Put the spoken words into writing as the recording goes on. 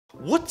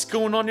What's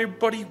going on,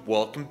 everybody?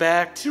 Welcome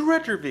back to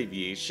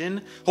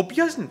Redriveraviation. Hope you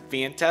guys had a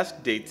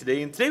fantastic day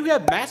today, and today we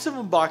have massive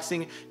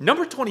unboxing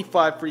number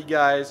 25 for you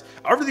guys.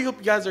 I really hope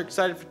you guys are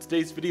excited for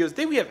today's videos.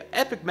 Today we have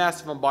epic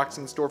massive unboxing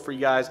in store for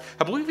you guys.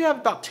 I believe we have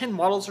about 10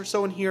 models or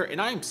so in here,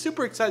 and I am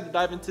super excited to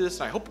dive into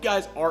this, and I hope you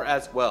guys are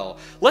as well.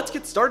 Let's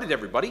get started,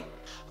 everybody.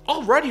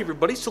 Alrighty,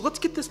 everybody, so let's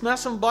get this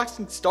massive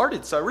unboxing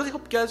started. So I really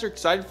hope you guys are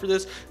excited for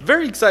this.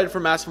 Very excited for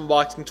massive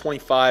unboxing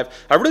 25.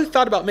 I really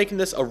thought about making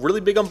this a really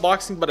big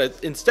unboxing, but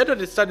instead I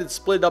decided to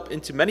split it up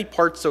into many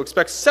parts. So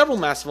expect several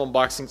massive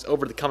unboxings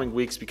over the coming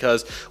weeks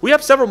because we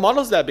have several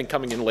models that have been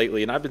coming in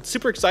lately, and I've been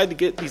super excited to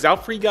get these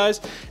out for you guys.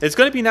 And it's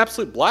going to be an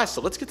absolute blast.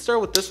 So let's get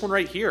started with this one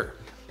right here.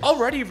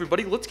 Alrighty,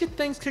 everybody, let's get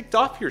things kicked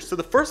off here. So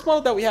the first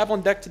model that we have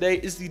on deck today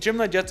is the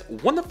GeminiJets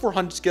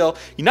 1:400 scale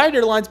United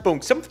Airlines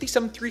Boeing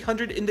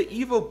 757-300 in the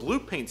Evo blue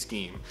paint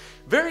scheme.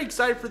 Very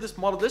excited for this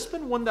model. This has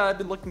been one that I've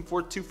been looking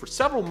forward to for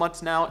several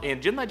months now,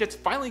 and GeminiJets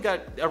finally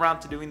got around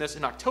to doing this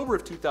in October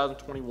of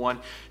 2021,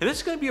 and this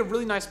is going to be a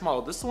really nice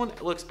model. This one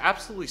looks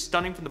absolutely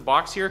stunning from the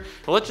box here.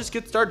 Now let's just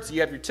get started. So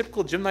you have your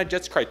typical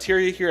GeminiJets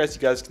criteria here, as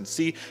you guys can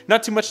see.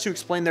 Not too much to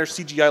explain there.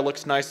 CGI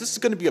looks nice. This is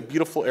going to be a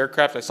beautiful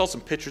aircraft. I saw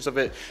some pictures of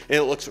it, and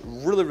it looks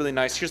really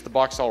nice. Here's the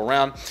box all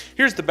around.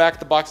 Here's the back of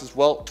the box as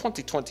well,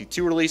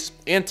 2022 release.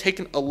 And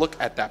taking a look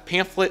at that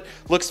pamphlet,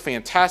 looks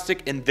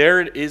fantastic, and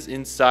there it is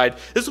inside.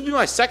 This will be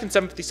my second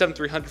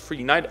 757-300 for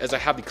United, as I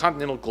have the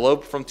Continental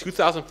Globe from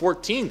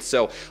 2014.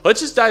 So let's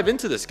just dive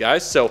into this,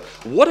 guys. So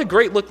what a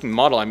great looking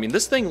model. I mean,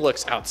 this thing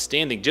looks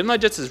outstanding.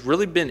 GeminiJets has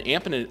really been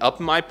amping it up,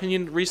 in my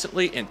opinion,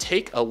 recently, and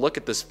take a look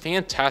at this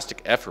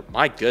fantastic effort.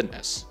 My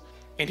goodness.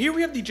 And here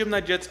we have the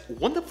GeminiJets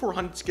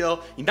 1:400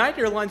 scale United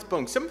Airlines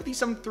Boeing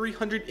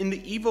 757-300 in the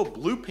Evo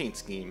blue paint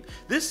scheme.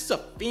 This is a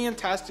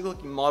fantastic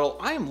looking model.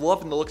 I am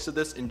loving the looks of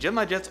this, and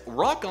GeminiJets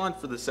rock on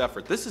for this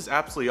effort. This is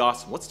absolutely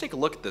awesome. Let's take a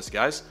look at this,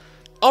 guys.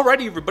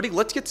 Alrighty, everybody,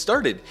 let's get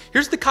started.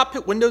 Here's the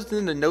cockpit windows and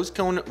then the nose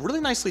cone. Really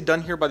nicely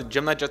done here by the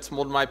GeminiJets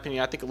mold, in my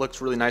opinion. I think it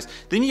looks really nice.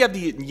 Then you have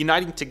the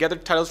Uniting Together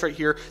titles right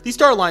here. The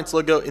Star Alliance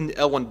logo in the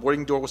L1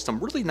 boarding door with some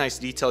really nice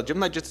detail.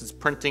 GeminiJets'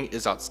 printing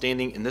is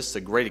outstanding, and this is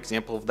a great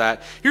example of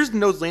that. Here's the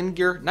nose landing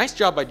gear. Nice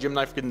job by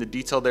Gemini for getting the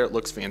detail there. It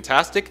looks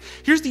fantastic.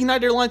 Here's the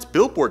United Airlines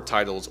billboard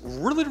titles.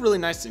 Really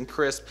nice and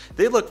crisp.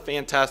 They look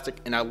fantastic,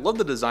 and I love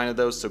the design of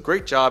those, so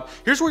great job.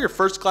 Here's where your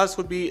first class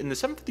would be, and the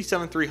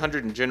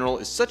 757-300 in general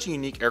is such a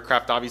unique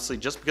aircraft, obviously,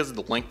 just because of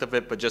the length of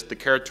it, but just the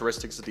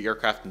characteristics of the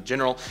aircraft in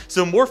general.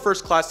 So more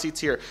first class seats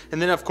here. And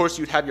then of course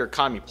you'd have your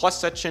economy plus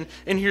section,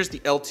 and here's the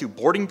L2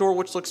 boarding door,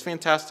 which looks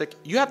fantastic.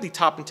 You have the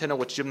top antenna,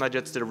 which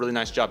GeminiJets did a really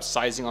nice job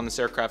sizing on this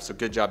aircraft, so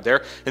good job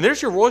there. And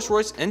there's your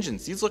Rolls-Royce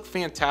engines. These look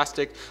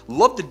fantastic.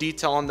 Love the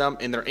detail on them,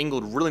 and they're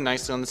angled really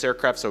nicely on this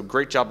aircraft, so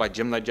great job by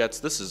GeminiJets.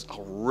 This is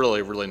a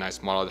really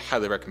nice model. I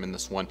highly recommend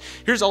this one.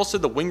 Here's also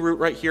the wing root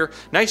right here.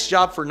 Nice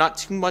job for not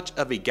too much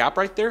of a gap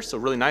right there, so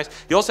really nice.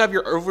 You also have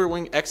your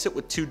overwing exit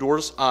with 2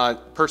 doors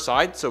per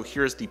side, so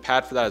here's the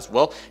pad for that as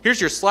well.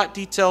 Here's your slat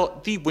detail,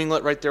 the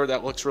winglet right there,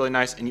 that looks really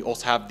nice, and you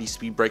also have the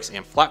speed brakes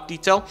and flap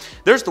detail.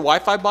 There's the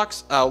Wi-Fi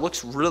box.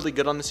 Looks really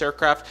good on this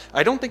aircraft.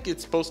 I don't think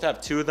it's supposed to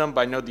have 2 of them,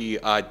 but I know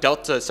the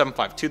Delta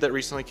 752 that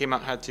recently came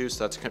out had 2,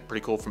 so that's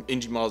pretty cool from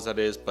NG Models, that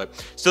is, but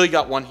still you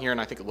got one here, and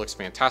I think it looks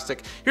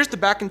fantastic. Here's the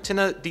back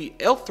antenna, the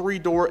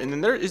L3 door, and then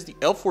there is the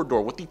L4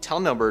 door with the tail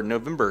number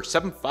November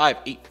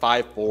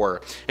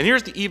 75854. And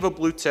here's the Evo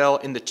blue tail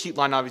and the cheat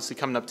line, obviously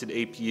coming up to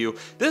the APU.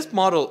 This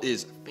model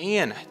is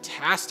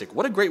fantastic.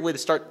 What a great way to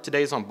start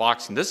today's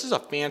unboxing. This is a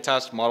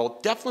fantastic model.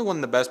 Definitely one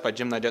of the best by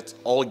GeminiJets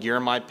all year,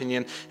 in my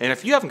opinion. And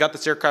if you haven't got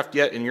this aircraft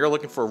yet and you're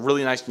looking for a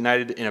really nice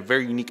United and a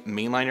very unique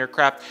mainline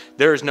aircraft,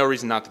 there is no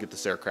reason not to get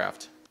this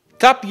aircraft.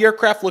 Top of the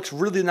aircraft looks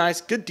really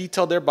nice. Good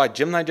detail there by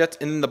GeminiJets,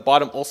 and then the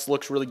bottom also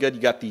looks really good. You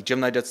got the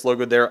GeminiJets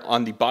logo there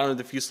on the bottom of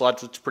the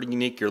fuselage, which is pretty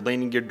unique. Your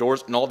landing gear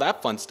doors and all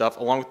that fun stuff,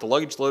 along with the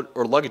luggage load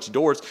or luggage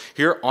doors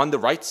here on the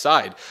right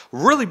side.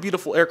 Really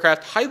beautiful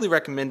aircraft. Highly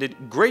recommended.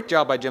 Great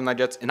job by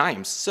GeminiJets, and I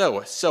am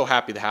so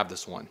happy to have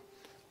this one.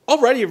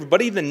 Alrighty,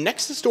 everybody, the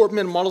next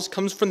assortment of models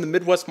comes from the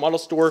Midwest Model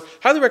Store.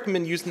 Highly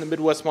recommend using the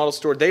Midwest Model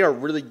Store. They are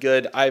really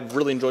good. I've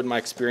really enjoyed my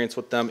experience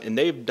with them, and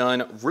they've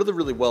done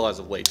really well as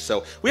of late.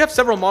 So we have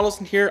several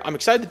models in here. I'm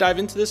excited to dive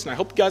into this, and I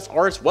hope you guys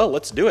are as well.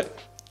 Let's do it.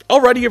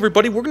 Alrighty,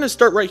 everybody, we're going to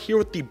start right here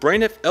with the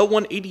Braniff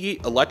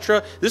L188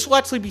 Electra. This will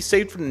actually be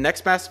saved for the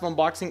next massive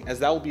unboxing, as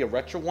that will be a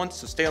retro one,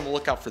 so stay on the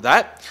lookout for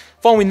that.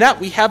 Following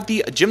that, we have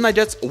the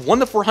GeminiJets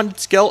 1:400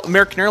 scale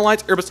American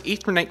Airlines Airbus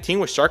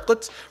A319 with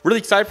sharklets. Really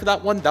excited for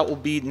that one. That will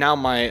be now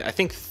my, I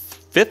think,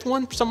 5th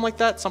one, something like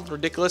that, something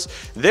ridiculous.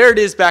 There it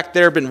is back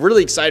there. Been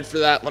really excited for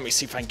that. Let me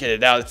see if I can get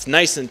it out. It's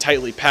nice and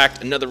tightly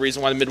packed. Another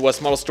reason why the Midwest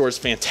Model Store is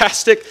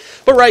fantastic.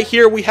 But right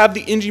here we have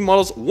the NG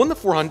Models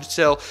 1:400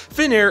 scale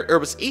Finnair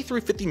Airbus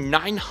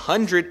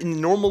A350-900 in the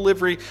normal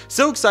livery.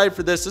 So excited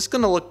for this. This is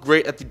going to look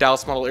great at the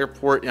Dallas Model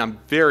Airport, and I'm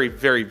very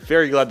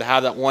glad to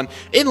have that one.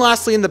 And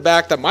lastly, in the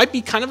back, that might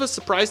be kind of a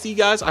surprise to you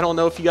guys. I don't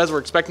know if you guys were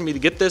expecting me to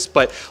get this,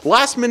 but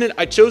last minute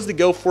I chose to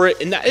go for it,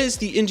 and that is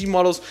the NG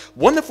Models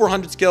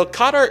 1:400 scale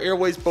Qatar Airways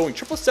Airways Boeing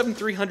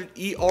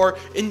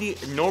 777-300ER in the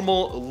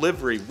normal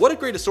livery. What a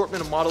great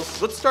assortment of models.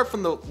 Let's start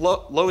from the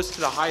lowest to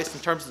the highest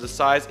in terms of the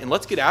size, and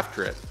let's get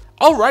after it.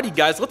 Alrighty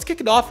guys, let's kick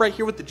it off right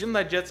here with the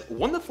GeminiJets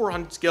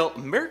 1:400 scale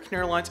American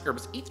Airlines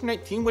Airbus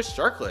A319 with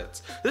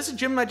Sharklets. This is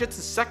GeminiJets'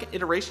 second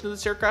iteration of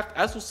this aircraft,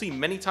 as we'll see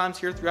many times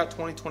here throughout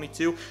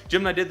 2022.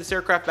 Gemini did this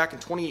aircraft back in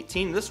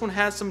 2018. This one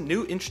has some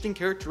new interesting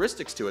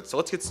characteristics to it, so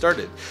let's get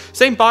started.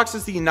 Same box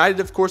as the United,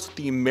 of course, with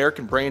the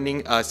American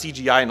branding,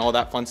 CGI and all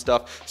that fun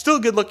stuff. Still a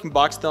good looking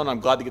box though, and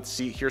I'm glad to get to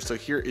see it here. So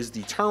here is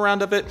the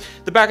turnaround of it.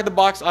 The back of the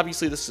box,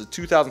 obviously this is a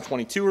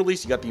 2022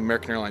 release. You got the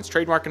American Airlines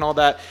trademark and all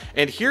that.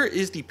 And here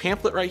is the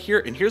pamphlet right here.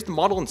 And here's the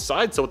model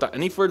inside, so without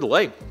any further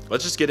delay,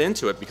 let's just get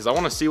into it because I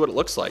want to see what it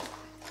looks like.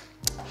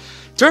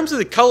 In terms of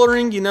the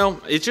coloring, you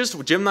know, it's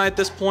just Gemini at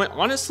this point.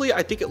 Honestly,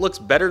 I think it looks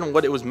better than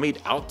what it was made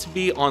out to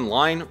be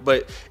online,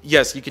 but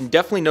yes, you can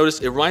definitely notice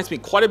it reminds me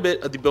quite a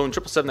bit of the Boeing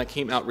 777 that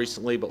came out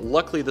recently, but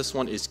luckily this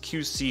one is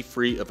QC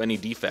free of any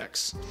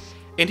defects.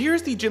 And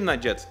here's the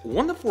GeminiJets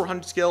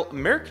 1:400 scale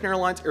American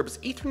Airlines Airbus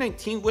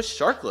A319 with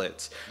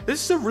Sharklets.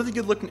 This is a really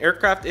good looking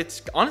aircraft.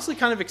 It's honestly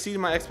kind of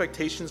exceeded my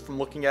expectations from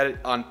looking at it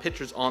on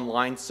pictures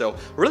online. So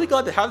really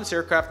glad to have this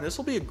aircraft, and this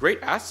will be a great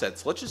asset.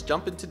 So let's just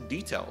jump into the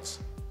details.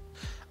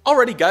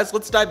 Alrighty guys,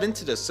 let's dive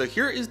into this. So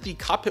here is the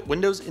cockpit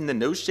windows in the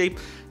nose shape.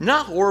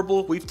 Not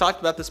horrible. We've talked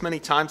about this many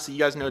times, so you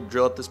guys know the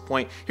drill at this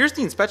point. Here's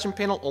the inspection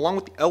panel along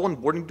with the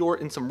L1 boarding door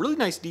and some really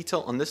nice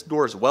detail on this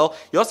door as well.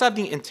 You also have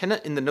the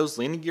antenna in the nose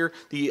landing gear.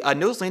 The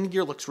nose landing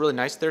gear looks really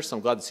nice there, so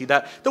I'm glad to see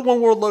that. The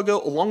One World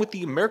logo along with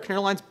the American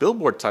Airlines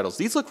billboard titles.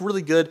 These look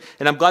really good,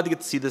 and I'm glad to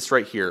get to see this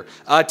right here.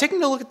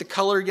 Taking a look at the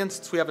color again,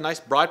 since we have a nice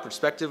broad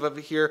perspective of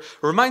it here, it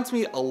reminds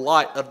me a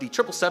lot of the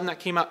 777 that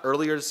came out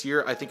earlier this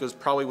year. I think it was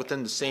probably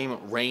within the same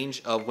range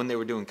of when they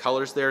were doing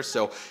colors there,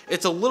 so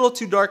it's a little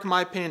too dark in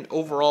my opinion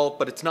overall,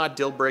 but it's not a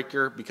deal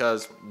breaker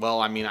because,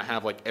 well, I mean, I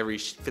have like every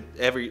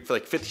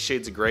 50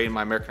 shades of gray in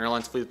my American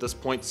Airlines fleet at this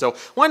point, so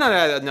why not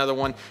add another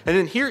one? And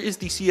then here is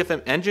the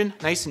CFM engine,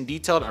 nice and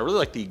detailed. I really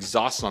like the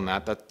exhaust on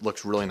that. That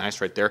looks really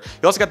nice right there.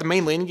 You also got the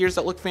main landing gears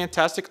that look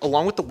fantastic,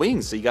 along with the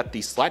wings. So you got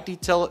the slat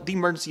detail, the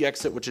emergency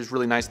exit, which is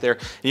really nice there,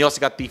 and you also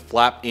got the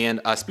flap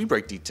and speed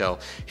brake detail.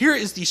 Here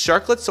is the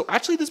Sharklets. So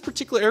actually, this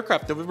particular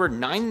aircraft, November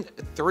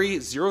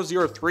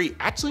 93003,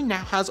 actually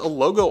now has a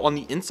logo on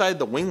the inside of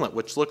the winglet,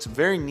 which looks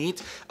very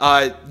neat.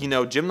 You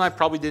know, Gemini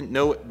probably didn't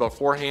know it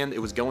beforehand it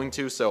was going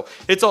to, so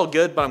it's all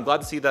good, but I'm glad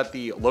to see that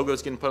the logo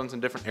is getting put on some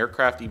different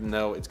aircraft, even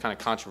though it's kind of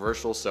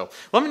controversial. So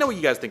let me know what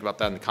you guys think about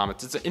that in the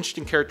comments. It's an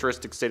interesting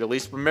characteristic, to say the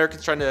least, but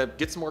Americans trying to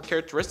get some more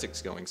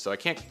characteristics going, so I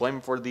can't blame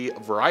them for the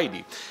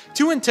variety.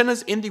 Two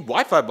antennas in the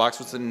Wi-Fi box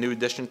was a new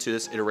addition to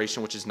this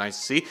iteration, which is nice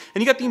to see.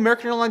 And you got the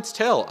American Airlines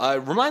tail.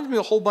 Reminds me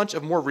a whole bunch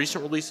of more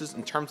recent releases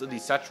in terms of the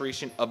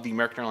saturation of the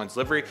American Airlines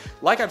livery.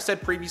 Like I've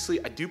said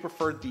previously, I do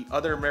prefer the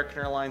other American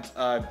Airlines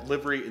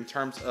livery in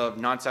terms of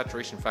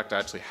non-saturation. In fact, I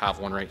actually have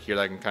one right here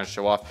that I can kind of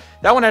show off.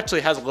 That one actually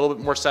has a little bit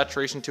more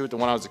saturation to it than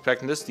what I was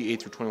expecting. This is the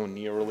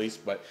A321neo release,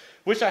 but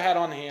wish I had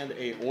on hand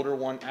a older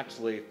one.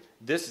 Actually,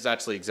 this is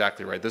actually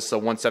exactly right. This is a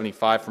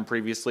 175 from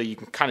previously. You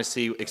can kind of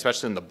see,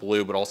 especially in the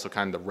blue, but also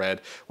kind of the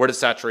red, where the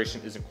saturation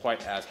isn't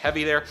quite as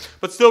heavy there,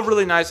 but still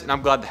really nice, and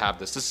I'm glad to have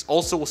this. This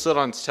also will sit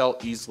on its tail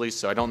easily,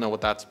 so I don't know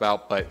what that's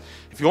about, but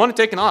if you want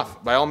to take it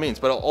off, by all means,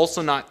 but it'll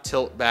also not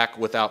tilt back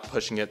without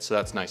pushing it, so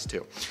that's nice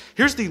too.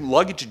 Here's the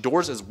luggage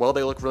doors as well.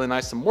 They look really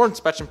nice. Some more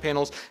inspection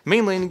panels.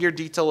 Main landing gear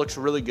detail looks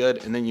really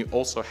good, and then you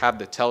also have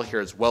the tail here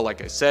as well,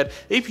 like I said.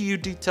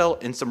 APU detail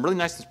and some really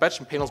nice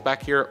inspection panels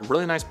back here.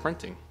 Really nice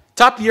printing.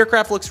 Top of the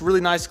aircraft looks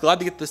really nice. Glad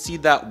to get to see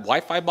that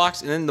Wi-Fi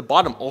box. And then the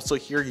bottom also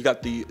here, you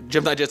got the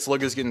GeminiJets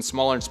logos getting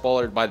smaller and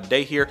smaller by the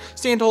day here.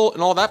 Stand hole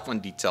and all that fun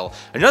detail.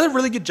 Another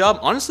really good job,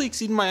 honestly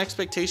exceeding my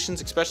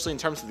expectations, especially in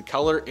terms of the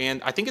color.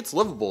 And I think it's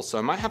livable, so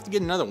I might have to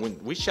get another one.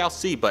 We shall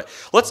see. But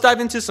let's dive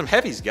into some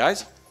heavies,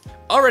 guys.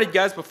 Alrighty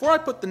guys, before I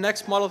put the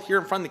next model here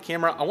in front of the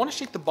camera, I want to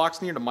shake the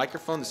box near the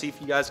microphone to see if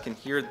you guys can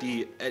hear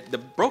the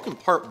broken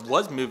part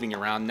was moving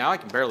around. Now I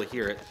can barely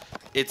hear it.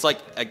 It's like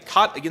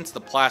caught against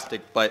the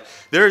plastic, but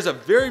there is a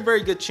very,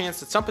 very good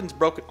chance that something's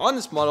broken on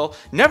this model.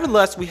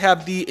 Nevertheless, we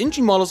have the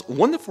NG Models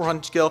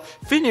 1:400 scale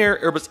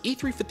Finnair Airbus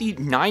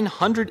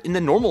A350-900 in the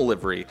normal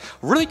livery.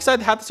 Really excited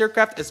to have this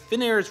aircraft, as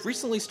Finnair has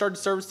recently started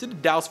service to the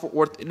Dallas-Fort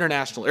Worth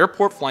International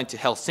Airport, flying to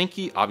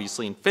Helsinki,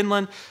 obviously in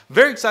Finland.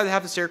 Very excited to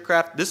have this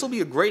aircraft. This will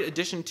be a great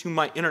addition to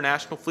my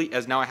international fleet,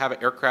 as now I have an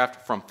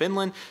aircraft from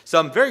Finland. So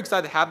I'm very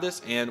excited to have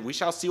this, and we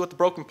shall see what the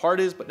broken part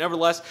is, but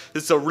nevertheless,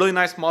 this is a really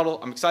nice model.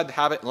 I'm excited to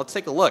have it, and let's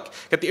take a look.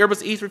 Got the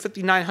Airbus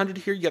A350-900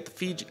 here. You got the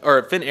Fiji,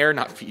 or Finnair,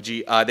 not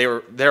Fiji.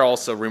 They're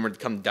also rumored to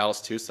come to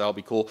Dallas too, so that'll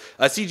be cool.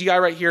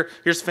 CGI right here.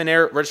 Here's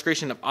Finnair,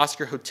 registration of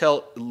Oscar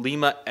Hotel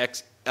Lima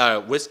X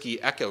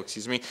Whiskey Echo,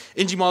 excuse me.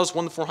 NG Models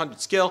 1:400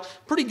 scale,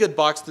 pretty good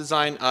box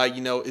design.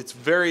 You know, it's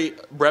very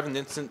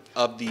reminiscent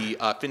of the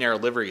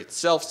Finnair livery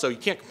itself, so you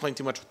can't complain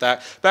too much with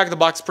that. Back of the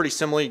box is pretty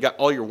similar. You got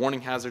all your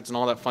warning hazards and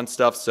all that fun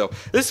stuff. So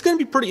this is going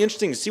to be pretty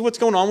interesting to see what's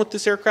going on with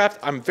this aircraft.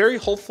 I'm very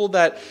hopeful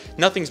that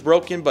nothing's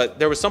broken, but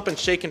there was something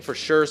shaken for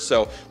sure.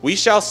 So we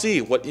shall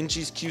see what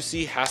NG's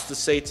QC has to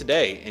say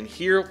today. And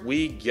here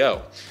we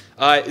go.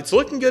 It's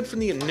looking good from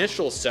the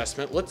initial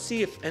assessment. Let's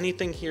see if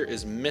anything here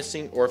is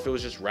missing or if it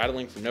was just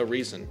rattling for no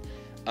reason.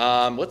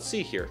 Let's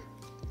see here.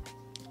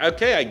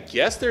 Okay, I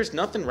guess there's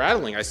nothing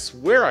rattling. I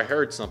swear I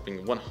heard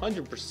something.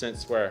 100%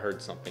 swear I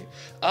heard something.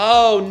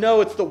 Oh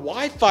no, it's the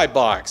Wi-Fi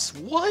box.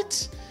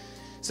 What?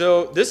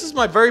 So this is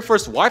my very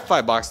first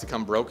Wi-Fi box to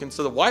come broken,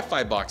 so the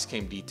Wi-Fi box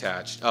came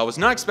detached. I was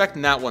not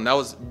expecting that one. That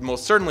was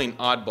most certainly an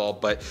oddball,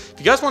 but if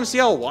you guys want to see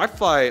how a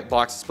Wi-Fi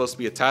box is supposed to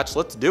be attached,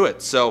 let's do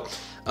it. So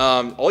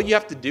all you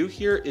have to do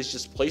here is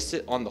just place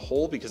it on the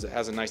hole because it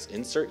has a nice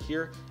insert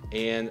here,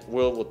 and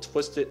we'll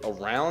twist it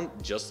around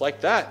just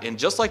like that. And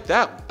just like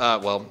that,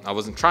 well, I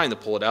wasn't trying to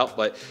pull it out,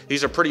 but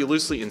these are pretty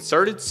loosely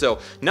inserted. So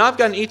now I've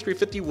got an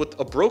A350 with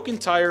a broken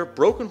tire,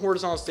 broken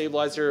horizontal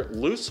stabilizer,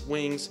 loose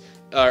wings,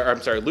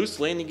 loose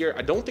landing gear.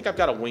 I don't think I've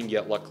got a wing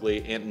yet,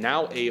 luckily, and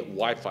now a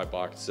Wi-Fi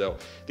box. So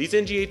these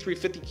NG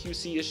A350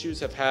 QC issues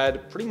have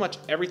had pretty much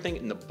everything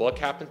in the book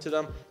happen to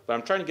them, but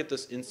I'm trying to get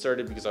this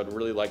inserted because I'd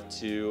really like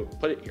to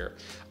put it here.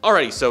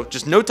 Alrighty, so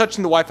just no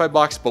touching the Wi-Fi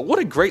box, but what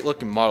a great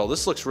looking model.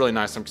 This looks really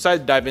nice. I'm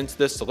excited to dive into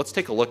this, so let's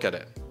take a look at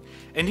it.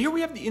 And here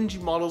we have the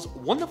NG Models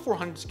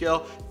 1:400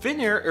 scale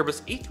Finnair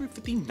Airbus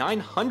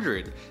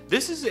A350-900.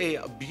 This is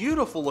a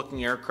beautiful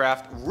looking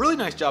aircraft. Really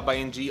nice job by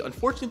NG.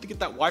 Unfortunate to get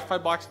that Wi-Fi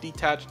box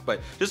detached, but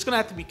just gonna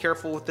have to be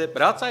careful with it.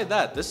 But outside of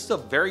that, this is a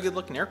very good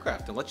looking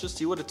aircraft, and let's just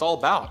see what it's all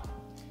about.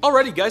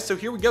 Alrighty guys, so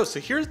here we go. So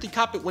here's the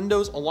cockpit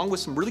windows along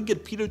with some really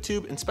good pitot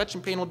tube inspection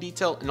panel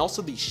detail and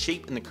also the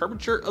shape and the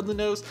curvature of the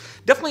nose.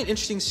 Definitely an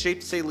interesting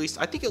shape to say the least.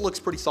 I think it looks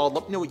pretty solid.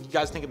 Let me know what you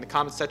guys think in the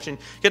comment section.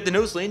 You got the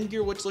nose landing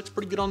gear, which looks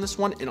pretty good on this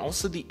one, and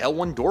also the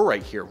L1 door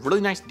right here.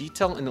 Really nice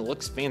detail and it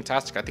looks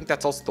fantastic. I think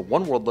that's also the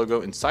One World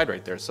logo inside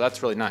right there, so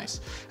that's really nice.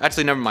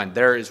 Actually, never mind,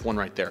 there is one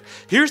right there.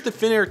 Here's the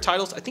Finnair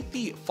titles. I think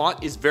the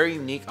font is very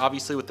unique,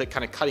 obviously with it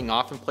kind of cutting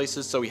off in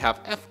places. So we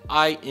have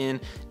F-I-N,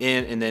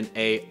 N, and then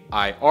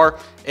A-I-R.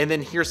 And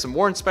then here's some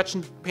more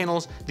inspection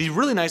panels. These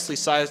really nicely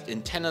sized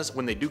antennas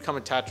when they do come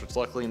attached, which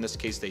luckily in this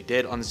case they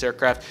did on this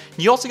aircraft.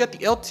 And you also got the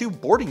L2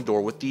 boarding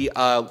door with the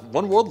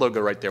One World logo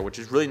right there, which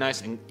is really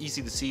nice and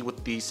easy to see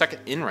with the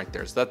second in right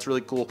there. So that's really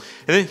cool.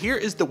 And then here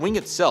is the wing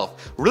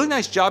itself. Really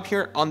nice job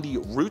here on the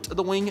root of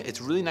the wing. It's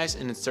really nice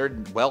and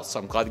inserted well, so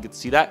I'm glad to get to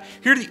see that.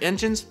 Here are the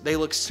engines. They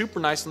look super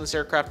nice on this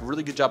aircraft.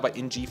 Really good job by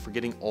NG for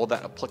getting all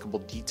that applicable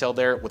detail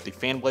there with the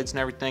fan blades and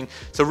everything.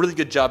 So really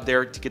good job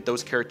there to get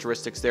those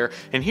characteristics there.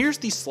 And here's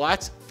the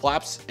slats,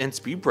 flaps, and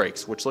speed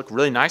brakes, which look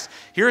really nice.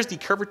 Here is the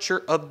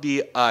curvature of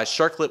the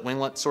sharklet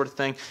winglet sort of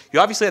thing. You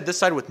obviously have this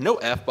side with no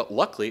F, but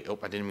luckily,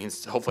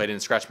 hopefully I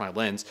didn't scratch my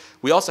lens.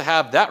 We also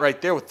have that right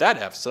there with that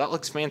F, so that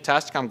looks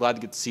fantastic. I'm glad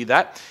to get to see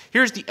that.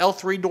 Here's the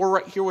L3 door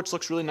right here, which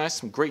looks really nice.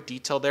 Some great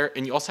detail there.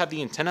 And you also have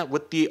the antenna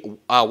with the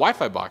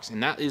Wi-Fi box,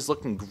 and that is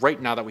looking great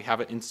now that we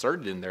have it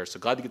inserted in there, so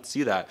glad to get to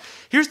see that.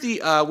 Here's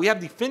the, we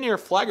have the Finnair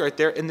flag right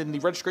there, and then the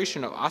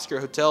registration of Oscar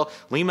Hotel,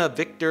 Lima,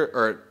 Victor,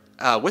 or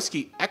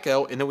Whiskey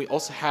Echo, and then we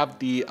also have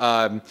the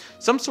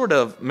some sort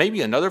of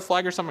maybe another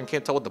flag or something. I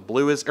can't tell what the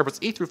blue is. Airbus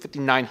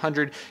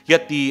A350-900. You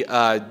got the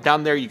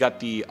down there. You got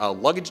the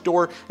luggage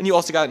door, and you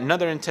also got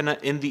another antenna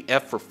in the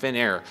F for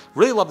Finnair.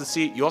 Really love to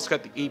see it. You also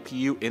got the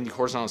APU and the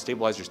horizontal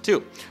stabilizers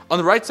too. On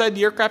the right side of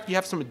the aircraft, you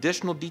have some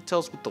additional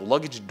details with the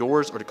luggage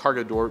doors, or the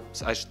cargo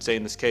doors, I should say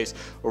in this case.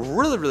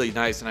 Really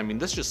nice, and I mean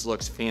this just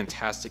looks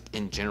fantastic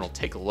in general.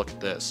 Take a look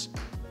at this.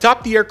 Top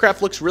of the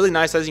aircraft looks really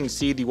nice. As you can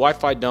see, the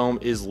Wi-Fi dome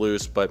is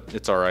loose, but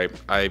it's all right.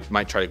 I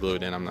might try to glue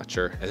it in, I'm not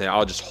sure. And then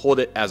I'll just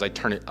hold it as I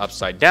turn it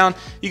upside down.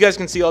 You guys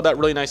can see all that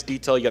really nice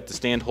detail. You got the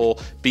stand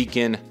hole,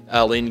 beacon,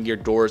 landing gear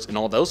doors, and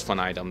all those fun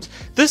items.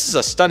 This is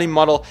a stunning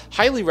model,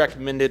 highly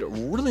recommended.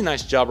 Really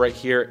nice job right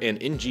here,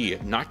 and NG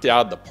knocked it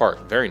out of the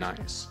park. Very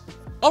nice.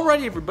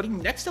 Alrighty everybody,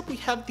 next up we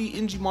have the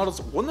NG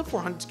Models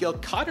 1:400 scale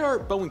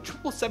Qatar Boeing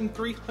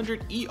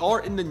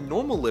 777-300ER in the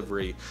normal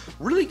livery.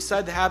 Really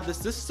excited to have this.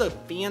 This is a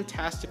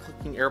fantastic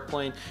looking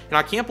airplane, and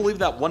I can't believe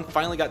that one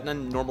finally got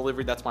done in normal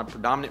livery. That's my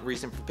predominant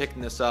reason for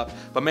picking this up.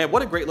 But man,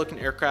 what a great looking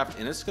aircraft,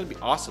 and it's going to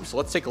be awesome. So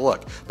let's take a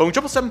look. Boeing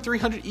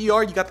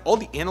 777-300ER, you got all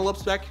the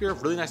antelopes back here,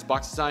 really nice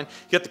box design.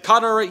 You got the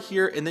Qatar right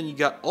here, and then you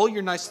got all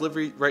your nice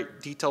livery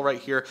detail right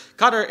here.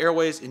 Qatar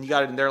Airways, and you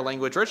got it in their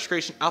language.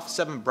 Registration Alpha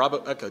 7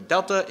 Bravo Echo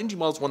Delta. NG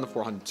Models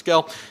 1:400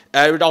 scale.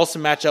 It would also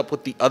match up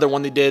with the other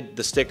one they did,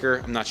 the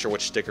sticker. I'm not sure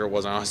which sticker it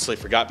was. I honestly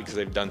forgot because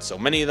they've done so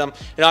many of them.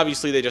 And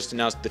obviously they just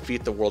announced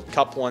Defeat the World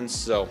Cup ones.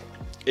 So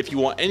if you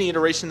want any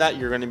iteration of that,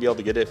 you're going to be able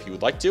to get it if you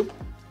would like to.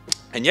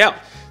 And yeah,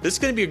 this is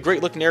going to be a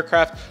great looking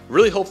aircraft.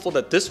 Really hopeful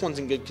that this one's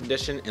in good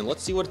condition, and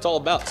let's see what it's all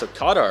about. So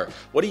Qatar,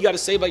 what do you got to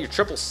say about your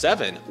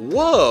 777?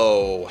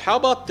 Whoa, how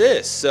about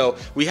this? So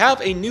we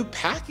have a new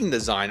packing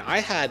design. I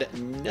had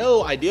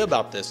no idea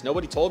about this.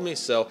 Nobody told me.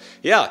 So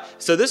yeah,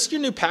 so this is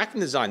your new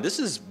packing design. This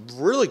is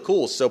really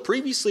cool. So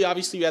previously,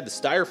 obviously, you had the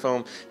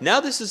styrofoam. Now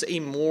this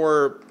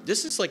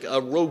is like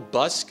a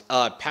robust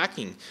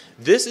packing.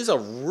 This is a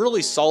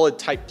really solid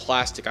type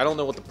plastic. I don't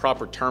know what the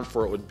proper term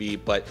for it would be,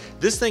 but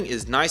this thing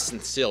is nice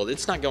and sealed.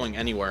 It's not going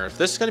anywhere. If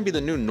this is going to be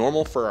the new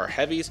normal for our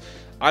heavies,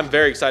 I'm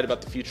very excited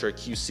about the future of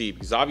QC,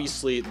 because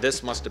obviously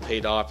this must have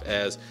paid off,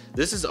 as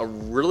this is a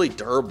really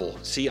durable.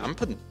 See, I'm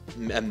putting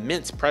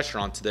immense pressure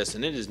onto this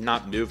and it is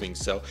not moving.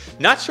 So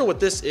not sure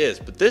what this is,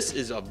 but this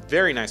is a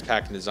very nice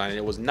packing design, and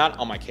it was not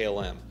on my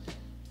KLM.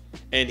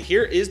 And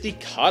here is the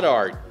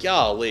Qatar.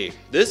 Golly,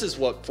 this is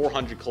what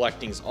 400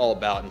 collecting is all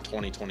about in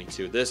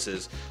 2022. This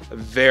is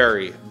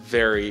very,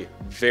 very,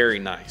 very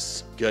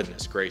nice.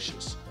 Goodness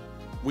gracious.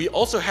 We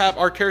also have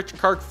our character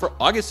card for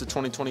August of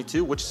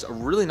 2022, which is a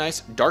really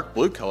nice dark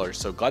blue color,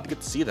 so glad to get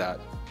to see that.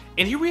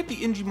 And here we have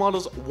the NG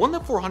Models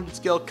 1:400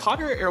 scale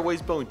Qatar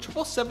Airways Boeing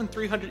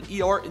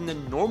 777-300ER in the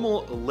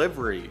normal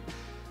livery.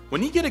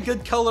 When you get a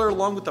good color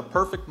along with a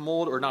perfect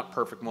mold, or not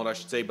perfect mold I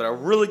should say, but a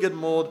really good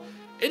mold,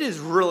 it is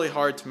really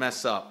hard to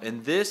mess up,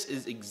 and this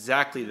is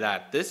exactly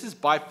that. This is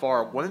by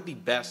far one of the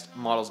best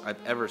models I've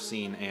ever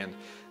seen, and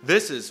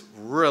this is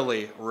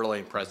really, really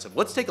impressive.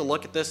 Let's take a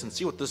look at this and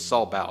see what this is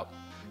all about.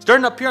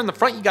 Starting up here on the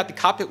front, you got the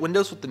cockpit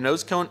windows with the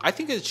nose cone. I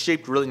think it's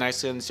shaped really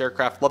nicely on this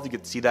aircraft. Love to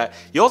get to see that.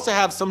 You also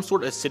have some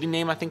sort of city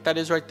name, I think that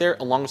is right there,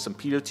 along with some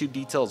pitot tube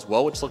detail as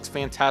well, which looks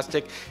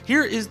fantastic.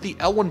 Here is the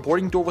L1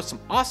 boarding door with some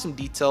awesome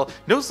detail.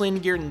 Nose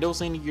landing gear and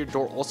nose landing gear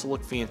door also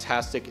look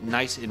fantastic,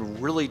 nice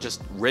and really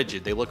just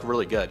rigid. They look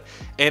really good.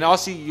 And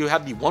also you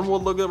have the One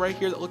World logo right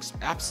here that looks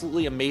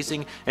absolutely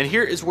amazing. And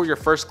here is where your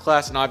first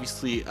class and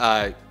obviously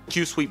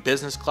Q Suite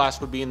business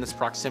class would be in this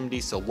proximity,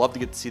 so love to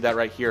get to see that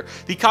right here.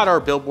 The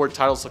Qatar billboard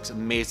titles looks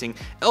amazing.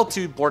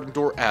 L2 boarding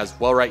door as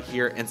well right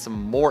here, and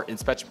some more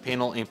inspection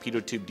panel and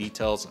pitot tube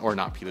details, or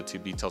not pitot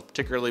tube details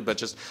particularly, but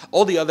just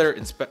all the other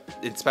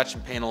inspection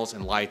panels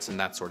and lights and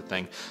that sort of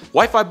thing.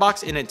 Wi-Fi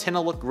box and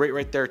antenna look great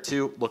right there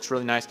too, looks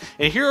really nice.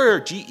 And here are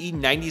our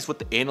GE90s with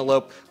the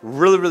antelope,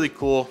 really, really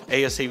cool.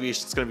 AS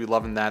Aviation's gonna be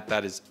loving that.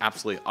 That is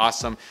absolutely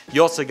awesome.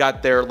 You also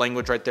got their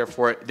language right there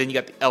for it. Then you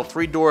got the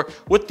L3 door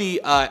with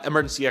the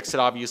emergency exit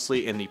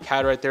obviously, and the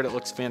pad right there that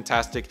looks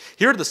fantastic.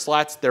 Here are the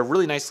slats. They're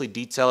really nicely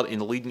detailed,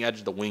 and the leading edge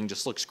of the wing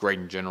just looks great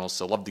in general,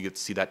 so love to get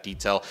to see that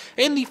detail.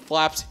 And the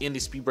flaps and the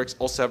speed brakes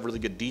also have really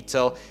good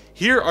detail.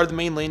 Here are the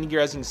main landing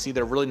gear. As you can see,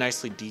 they're really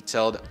nicely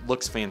detailed.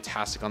 Looks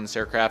fantastic on this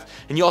aircraft.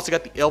 And you also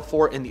got the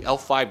L4 and the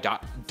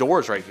L5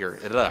 doors right here.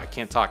 I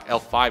can't talk.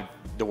 L5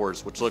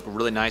 doors, which look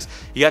really nice.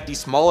 You got the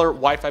smaller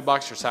Wi-Fi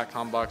box or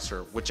SATCOM box,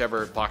 or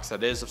whichever box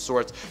that is of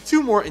sorts.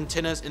 Two more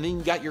antennas, and then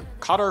you got your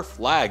Qatar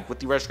flag with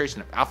the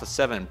registration of Alpha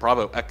 7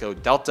 Bravo Echo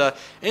Delta,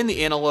 and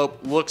the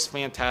antelope looks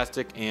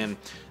fantastic. And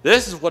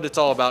this is what it's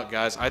all about,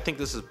 guys. I think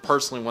this is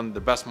personally one of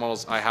the best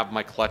models I have in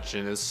my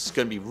collection. This is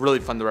going to be really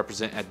fun to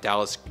represent at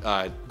Dallas,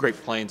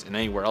 Great Plains, and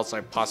anywhere else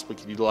I possibly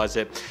could utilize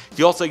it.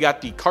 You also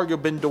got the cargo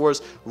bin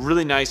doors,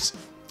 really nice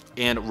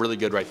and really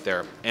good right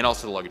there, and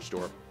also the luggage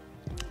door.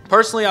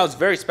 Personally, I was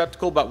very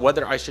skeptical about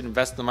whether I should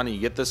invest the money to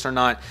get this or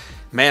not.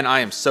 Man, I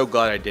am so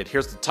glad I did.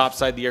 Here's the top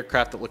side of the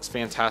aircraft that looks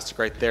fantastic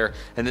right there.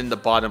 And then the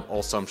bottom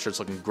also, I'm sure it's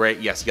looking great.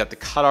 Yes, you got the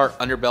Qatar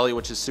underbelly,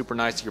 which is super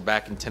nice. Your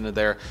back antenna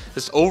there.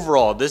 Just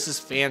overall, this is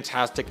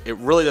fantastic. It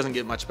really doesn't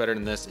get much better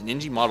than this. And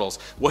NG Models,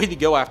 way to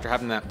go after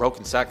having that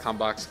broken SATCOM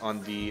box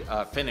on the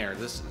Finnair.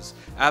 This is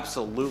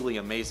absolutely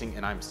amazing,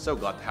 and I'm so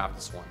glad to have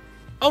this one.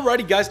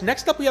 Alrighty guys,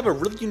 next up we have a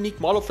really unique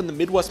model from the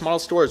Midwest Model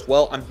Store as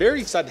well. I'm very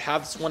excited to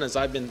have this one, as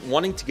I've been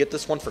wanting to get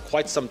this one for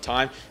quite some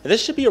time, and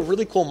this should be a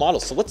really cool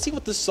model. So let's see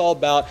what this is all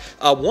about.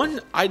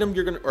 One item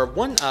you're gonna, or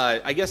one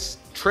I guess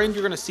trend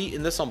you're gonna see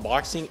in this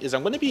unboxing is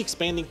I'm gonna be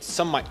expanding to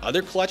some of my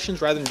other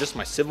collections rather than just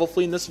my civil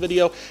fleet in this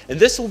video, and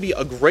this will be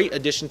a great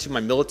addition to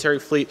my military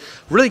fleet.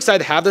 Really excited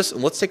to have this,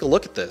 and let's take a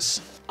look at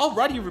this.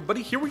 Alrighty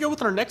everybody, here we go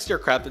with our next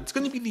aircraft. It's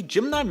going to be the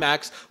Gemini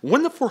Max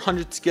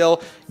 1:400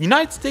 scale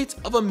United States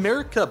of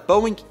America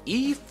Boeing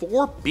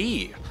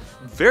E4B.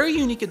 Very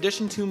unique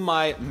addition to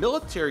my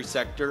military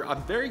sector.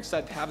 I'm very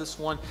excited to have this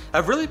one.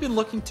 I've really been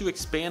looking to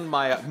expand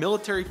my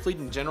military fleet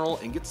in general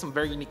and get some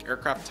very unique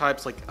aircraft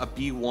types like a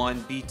B1,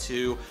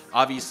 B2,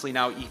 obviously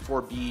now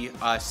E4B,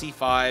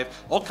 C5,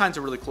 all kinds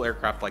of really cool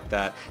aircraft like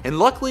that. And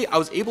luckily I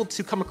was able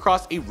to come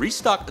across a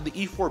restock of the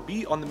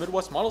E4B on the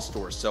Midwest Model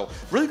Store. So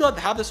really glad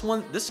to have this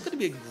one. This is going to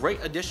be a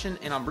great addition,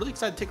 and I'm really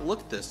excited to take a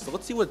look at this. So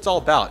let's see what it's all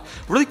about.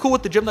 Really cool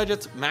with the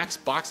GeminiJets Max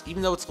box.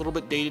 Even though it's a little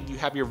bit dated, you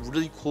have your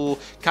really cool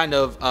kind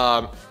of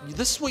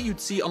this is what you'd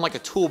see on like a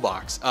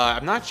toolbox.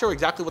 I'm not sure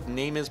exactly what the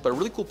name is, but a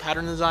really cool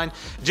pattern design.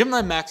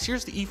 Gemini Max,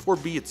 here's the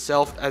E4B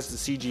itself as the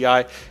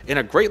CGI in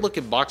a great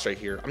looking box right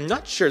here. I'm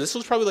not sure, this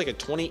was probably like a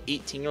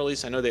 2018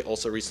 release. I know they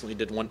also recently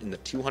did one in the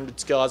 200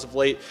 scale as of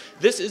late.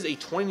 This is a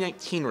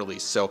 2019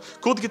 release, so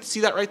cool to get to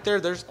see that right there.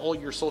 There's all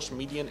your social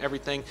media and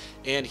everything.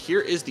 And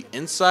here is the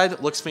inside,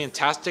 it looks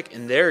fantastic,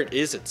 and there it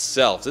is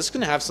itself. This is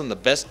gonna have some of the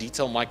best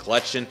detail in my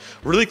collection.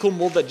 Really cool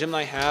mold that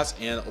Gemini has,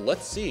 and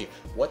let's see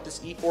what this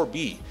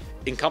E4B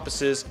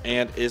encompasses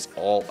and is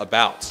all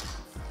about.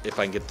 If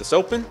I can get this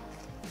open,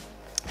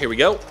 here we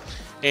go.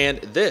 And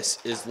this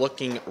is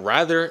looking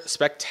rather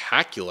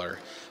spectacular.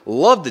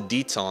 Love the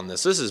detail on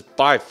this. This is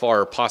by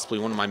far possibly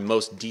one of my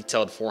most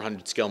detailed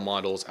 400 scale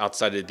models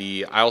outside of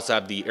I also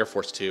have the Air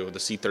Force 2, the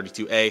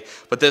C-32A,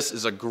 but this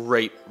is a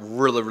great,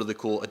 really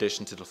cool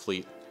addition to the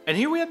fleet. And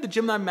here we have the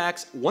Gemini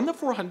Max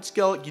 1:400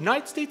 scale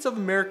United States of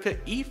America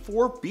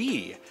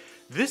E4B.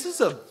 This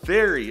is a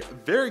very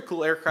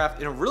cool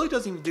aircraft, and it really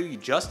doesn't even do you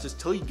justice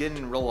till you get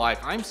in real life.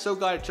 I'm so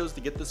glad I chose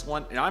to get this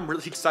one, and I'm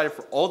really excited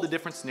for all the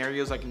different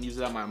scenarios I can use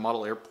it at my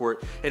model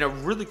airport, and a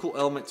really cool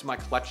element to my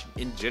collection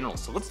in general.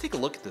 So let's take a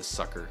look at this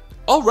sucker.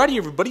 Alrighty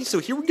everybody, so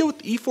here we go with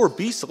the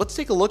E4B, so let's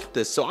take a look at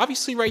this. So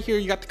obviously right here,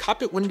 you got the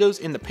cockpit windows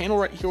in the panel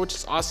right here, which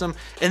is awesome.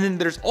 And then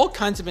there's all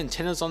kinds of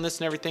antennas on this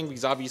and everything,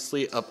 because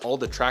obviously of all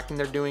the tracking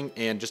they're doing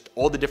and just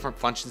all the different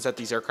functions that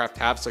these aircraft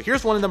have. So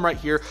here's one of them right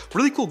here,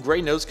 really cool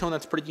gray nose cone,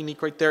 that's pretty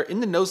unique right there. In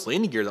the nose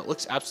landing gear, that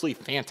looks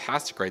absolutely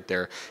fantastic right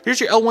there.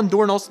 Here's your L1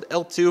 door and also the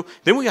L2.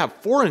 Then we have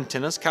 4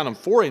 antennas, count them,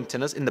 4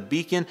 antennas in the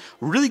beacon.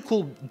 Really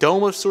cool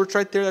dome of sorts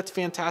right there, that's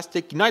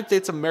fantastic. United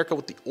States of America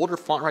with the older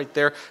font right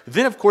there.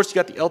 Then of course you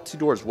got the L2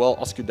 door as well.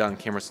 I'll scoot down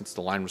the camera since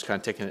the line was kind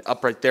of taking it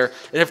up right there.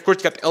 And of course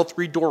you got the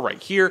L3 door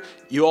right here.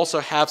 You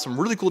also have some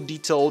really cool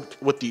detail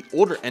with the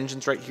older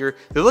engines right here.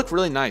 They look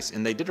really nice,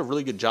 and they did a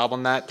really good job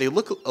on that. They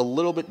look a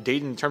little bit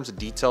dated in terms of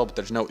detail, but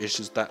there's no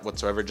issues with that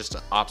whatsoever, just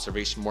an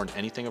observation more than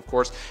anything, of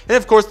course. And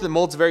of course the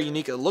mold's very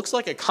unique. It looks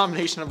like a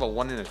combination of a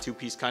 1 and a 2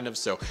 piece kind of,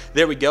 so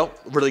there we go,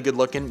 really good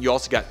looking. You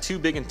also got 2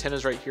 big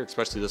antennas right here,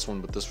 especially this one,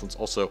 but this one's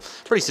also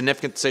pretty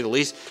significant to say the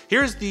least.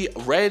 Here's the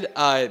red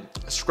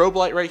strobe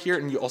light right here,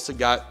 and you also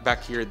got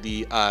back here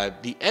the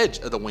edge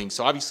of the wing.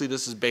 So obviously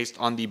this is based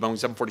on the Boeing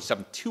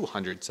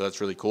 747-200, so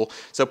that's really cool.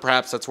 So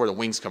perhaps that's where the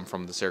wings come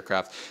from, this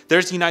aircraft.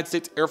 There's the United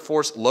States Air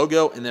Force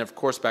logo, and then of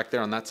course back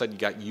there on that side you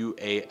got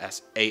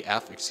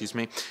UASAF, excuse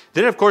me.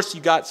 Then of course you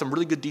got some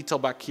really good detail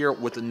back here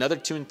with another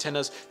 2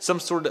 antennas, some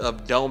sort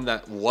of dome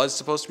that was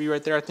supposed to be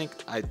right there. I think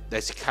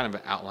that's kind of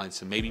an outline,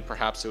 so maybe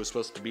perhaps it was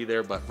supposed to be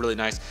there, but really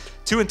nice.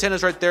 2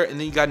 antennas right there, and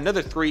then you got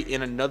another 3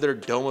 in another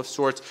dome of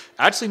sorts.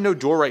 Actually no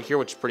door right here,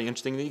 which is pretty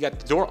interesting. Then you got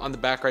the door on the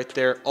back right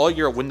there, all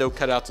your window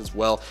cutouts as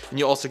well, and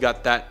you also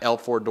got that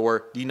L4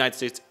 door, the United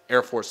States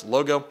Air Force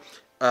logo.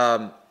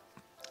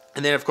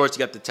 And then of course you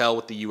got the tail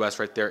with the US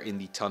right there in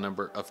the tail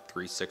number of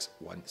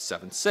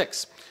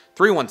 36176.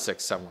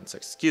 316716,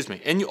 excuse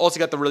me. And you also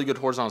got the really good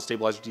horizontal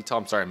stabilizer detail.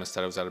 I'm sorry I missed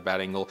that, I was at a bad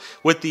angle.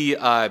 With the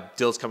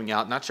dills coming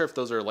out. Not sure if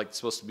those are like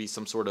supposed to be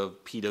some sort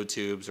of pitot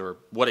tubes or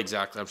what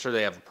exactly. I'm sure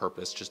they have a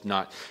purpose, just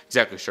not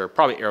exactly sure.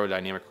 Probably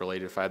aerodynamic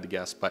related if I had to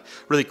guess, but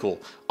really cool.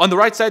 On the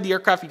right side of the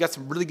aircraft, you got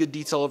some really good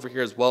detail over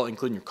here as well,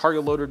 including your cargo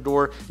loader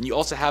door. And you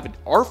also have an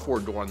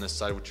R4 door on this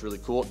side, which is really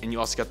cool. And you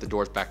also got the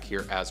doors back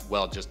here as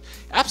well. Just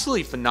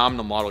absolutely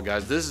phenomenal model,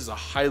 guys. This is a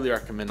highly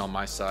recommend on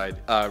my side.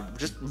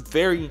 Just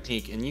very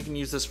unique, and you can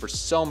use this for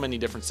so many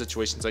different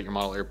situations at your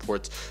model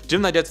airports.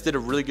 GeminiJets did a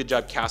really good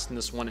job casting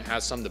this one. It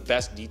has some of the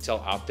best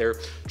detail out there.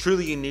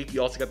 Truly unique.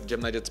 You also got the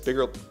GeminiJets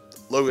bigger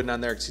logo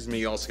down there, excuse me.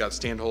 You also got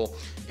stand hole,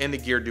 and the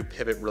gear do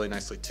pivot really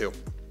nicely too.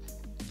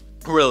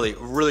 Really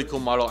cool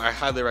model. I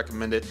highly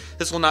recommend it.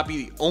 This will not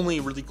be the only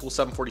really cool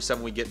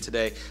 747 we get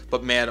today,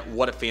 but man,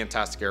 what a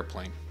fantastic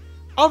airplane.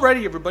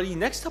 Alrighty everybody,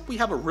 next up we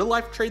have a real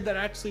life trade that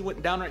actually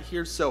went down right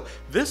here. So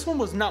this one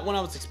was not one I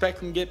was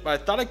expecting to get, but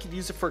I thought I could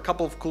use it for a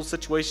couple of cool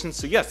situations.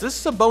 So yes, this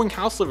is a Boeing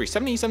house livery,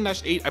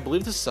 787-8. I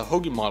believe this is a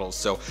Hogan model.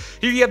 So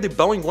here you have the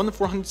Boeing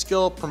 1:400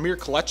 scale Premier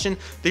Collection.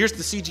 Here's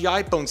the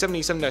CGI Boeing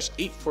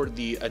 787-8 for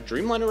the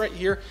Dreamliner right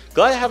here.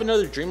 Glad I have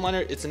another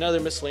Dreamliner. It's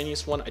another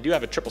miscellaneous one. I do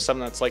have a 777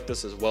 that's like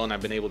this as well, and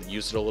I've been able to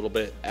use it a little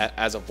bit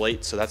as of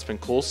late, so that's been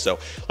cool. So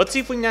let's see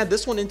if we can add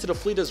this one into the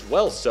fleet as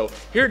well. So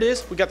here it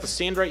is. We got the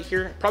stand right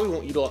here. Probably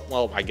won't utilize,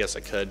 well, I guess I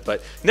could,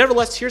 but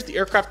nevertheless, here's the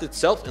aircraft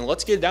itself, and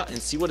let's get it out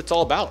and see what it's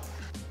all about.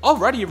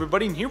 Alrighty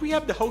everybody, and here we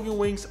have the Hogan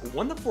Wings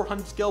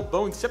 1:400 scale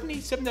Boeing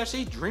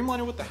 787-8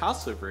 Dreamliner with the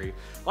house livery.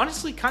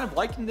 Honestly, kind of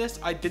liking this.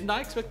 I did not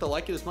expect to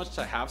like it as much as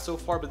I have so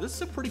far, but this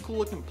is a pretty cool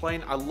looking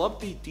plane. I love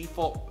the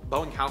default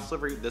Boeing house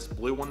livery, this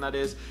blue one that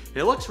is, and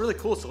it looks really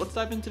cool, so let's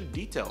dive into the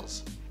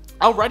details.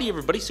 Alrighty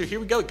everybody, so here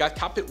we go. We got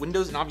cockpit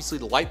windows, and obviously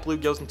the light blue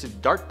goes into the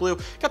dark blue.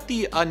 Got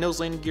the nose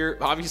landing gear,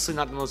 obviously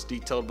not the most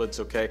detailed, but it's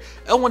okay.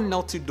 L1 and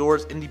L2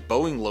 doors, and the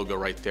Boeing logo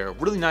right there.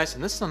 Really nice,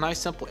 and this is a nice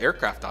simple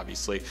aircraft,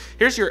 obviously.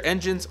 Here's your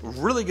engines,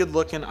 really good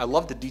looking. I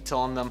love the detail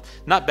on them.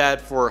 Not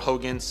bad for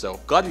Hogan, so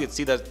glad you could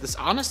see that. This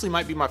honestly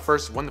might be my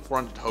first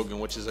 1:400 Hogan,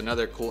 which is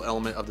another cool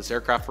element of this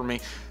aircraft for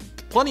me.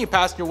 Plenty of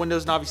passenger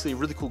windows, and obviously a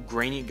really cool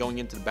gradient going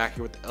into the back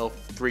here with the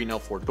L3 and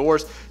L4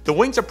 doors. The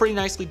wings are pretty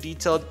nicely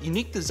detailed.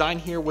 Unique design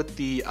here with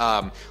the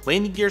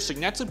landing gear, so you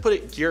can actually put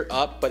it gear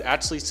up, but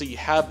actually, so you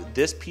have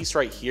this piece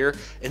right here,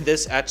 and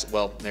this actually,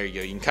 well, there you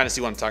go. You can kind of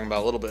see what I'm talking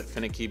about, a little bit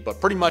finicky,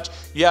 but pretty much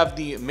you have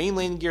the main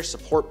landing gear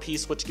support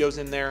piece, which goes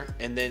in there,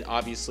 and then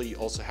obviously you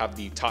also have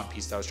the top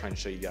piece that I was trying to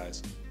show you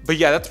guys. But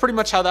yeah, that's pretty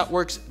much how that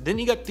works. Then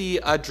you got the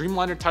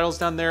Dreamliner titles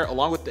down there,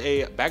 along with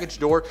a baggage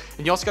door,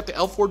 and you also got the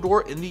L4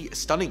 door and the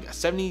stunning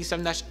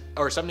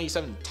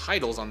 787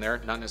 titles on there,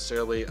 not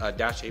necessarily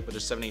Dash 8, but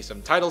just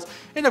 787 titles,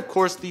 and of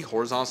course the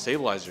horizontal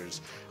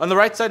stabilizers. On the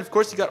right side, of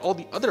course, you got all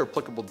the other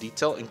applicable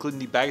detail, including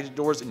the baggage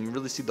doors, and you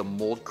really see the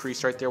mold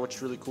crease right there, which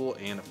is really cool.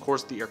 And of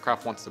course, the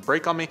aircraft wants to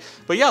brake on me,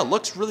 but yeah, it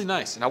looks really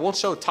nice. And I won't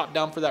show top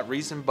down for that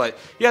reason, but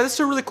yeah, this is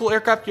a really cool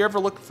aircraft. If you're ever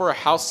looking for a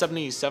House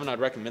 787, I'd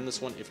recommend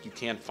this one if you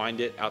can find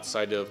it,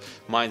 outside of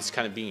mine's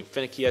kind of being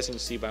finicky, as you can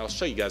see, but I'll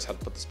show you guys how to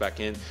put this back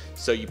in.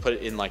 So you put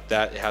it in like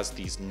that. It has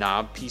these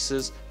knob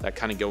pieces that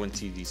kind of go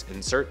into these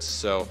inserts,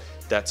 so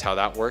that's how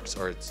that works,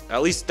 or it's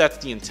at least that's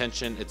the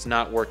intention. It's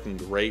not working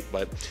great,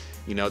 but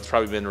you know, it's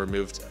probably been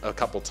removed a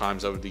couple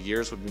times over the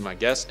years, would be my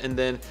guess. And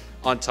then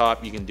on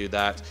top you can do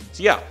that.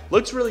 So yeah,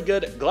 looks really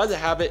good, glad to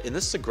have it, and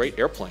this is a great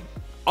airplane.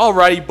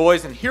 Alrighty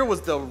boys, and here was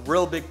the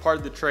real big part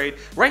of the trade.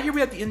 Right here we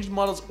have the NG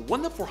Models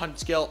 1:400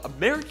 scale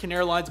American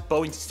Airlines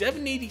Boeing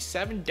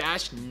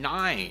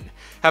 787-9.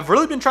 Have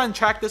really been trying to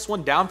track this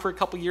one down for a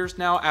couple years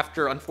now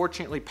after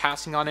unfortunately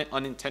passing on it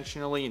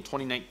unintentionally in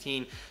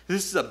 2019.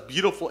 This is a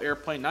beautiful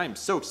airplane, and I am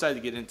so excited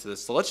to get into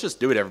this. So let's just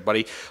do it,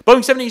 everybody.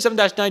 Boeing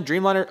 787-9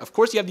 Dreamliner. Of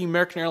course, you have the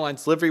American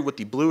Airlines livery with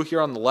the blue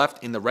here on the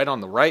left and the red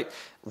on the right.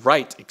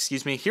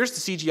 Excuse me. Here's the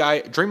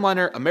CGI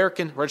Dreamliner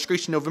American,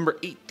 registration November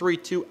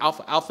 832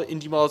 Alpha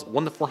NG Models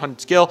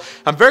 1:400 scale.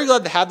 I'm very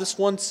glad to have this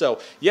one. So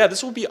yeah,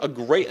 this will be a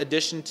great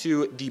addition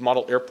to the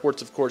model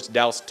airports. Of course,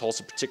 Dallas and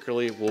Tulsa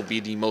particularly will be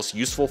the most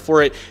useful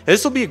for it. And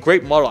this will be a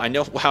great model. I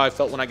know how I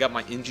felt when I got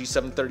my NG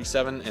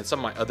 737 and some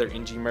of my other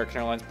NG American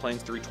Airlines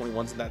planes,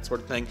 321s and that sort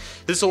of thing.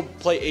 This will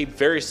play a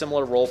very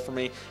similar role for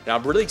me, and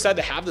I'm really excited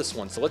to have this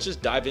one. So let's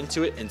just dive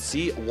into it and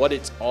see what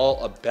it's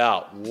all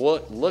about.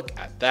 Look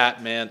at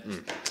that,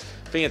 man.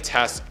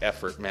 Fantastic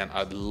effort, man.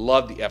 I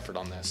love the effort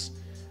on this.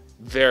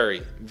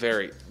 Very,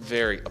 very,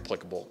 very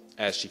applicable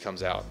as she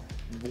comes out.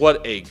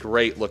 What a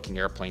great looking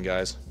airplane,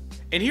 guys.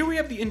 And here we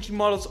have the NG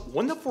Models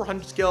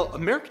 1:400 scale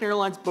American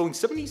Airlines Boeing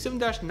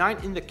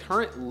 787-9 in the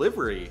current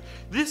livery.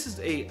 This is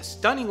a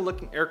stunning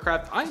looking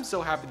aircraft. I'm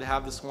so happy to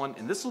have this one,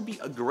 and this will be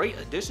a great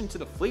addition to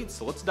the fleet.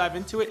 So let's dive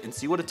into it and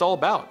see what it's all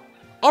about.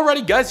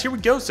 Alrighty guys, here we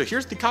go. So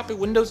here's the cockpit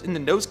windows in the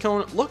nose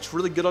cone. Looks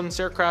really good on this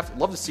aircraft.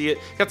 Love to see it.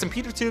 Got some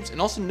pitot tubes and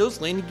also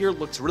nose landing gear.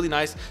 Looks really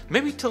nice.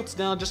 Maybe tilts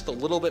down just a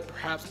little bit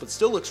perhaps, but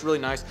still looks really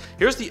nice.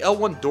 Here's the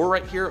L1 door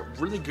right here.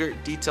 Really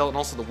great detail, and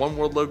also the One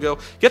World logo.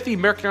 Get the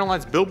American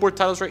Airlines billboard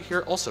titles right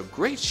here. Also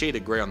great shade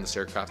of gray on this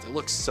aircraft. It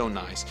looks so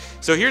nice.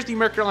 So here's the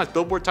American Airlines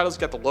billboard titles.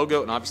 Got the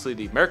logo and obviously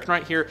the American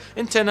right here.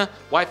 Antenna,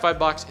 Wi-Fi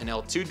box, and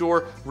L2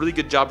 door. Really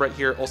good job right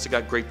here. Also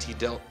got great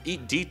detail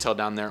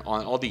down there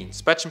on all the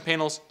inspection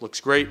panels. Looks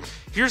great.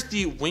 Here's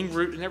the wing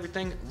root and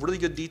everything. Really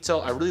good detail.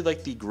 I really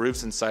like the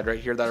grooves inside right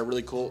here that are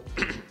really cool.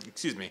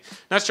 Excuse me.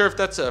 Not sure if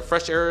that's a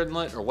fresh air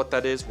inlet or what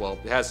that is. Well,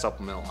 it has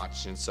supplemental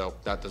oxygen, so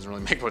that doesn't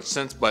really make much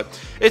sense, but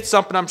it's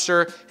something, I'm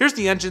sure. Here's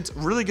the engines.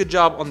 Really good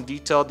job on the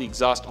detail. The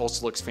exhaust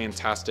also looks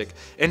fantastic.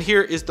 And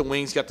here is the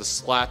wings. You got the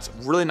slats.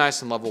 Really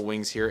nice and level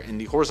wings here.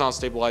 And the horizontal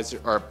stabilizer,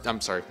 or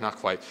I'm sorry, not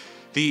quite.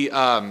 The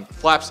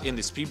flaps and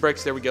the speed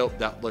brakes, there we go.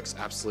 That looks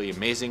absolutely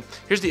amazing.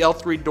 Here's the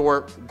L3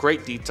 door.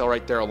 Great detail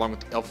right there, along with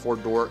the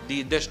L4 door.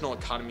 The additional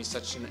economy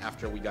section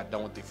after we got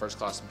done with the first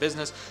class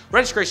business.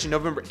 Registration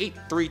November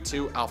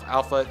 832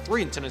 Alpha.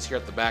 3 antennas here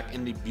at the back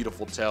and the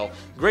beautiful tail.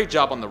 Great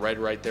job on the red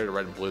right there, the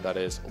red and blue that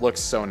is.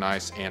 Looks so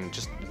nice, and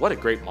just what a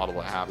great model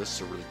to have. This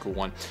is a really cool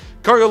one.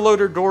 Cargo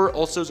loader door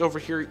also is over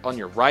here on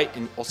your right,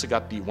 and also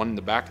got the one in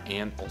the back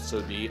and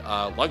also the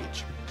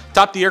luggage.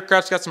 Top of the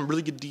aircraft's got some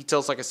really good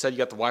details. Like I said, you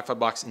got the Wi-Fi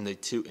box and the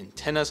 2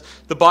 antennas.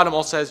 The bottom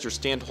also has your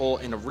stand hole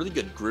and a really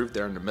good groove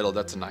there in the middle.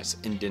 That's a nice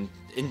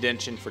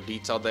indentation for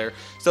detail there.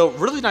 So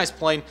really nice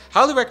plane.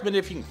 Highly recommend it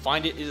if you can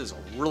find it. It is a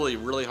really,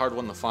 really hard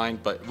one to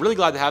find, but really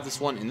glad to have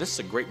this one, and this is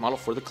a great model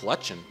for the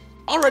collection.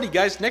 Alrighty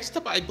guys, next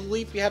up I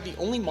believe we have the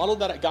only model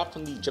that I got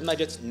from the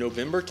GeminiJets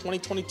November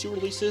 2022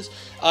 releases.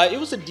 It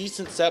was a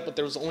decent set, but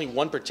there was only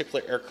one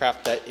particular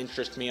aircraft that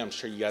interested me. I'm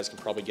sure you guys can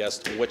probably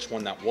guess which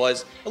one that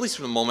was, at least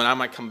for the moment. I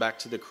might come back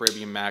to the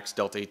Caribbean Max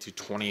Delta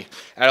A220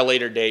 at a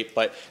later date,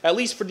 but at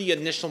least for the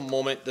initial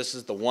moment, this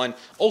is the one.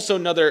 Also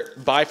another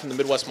buy from the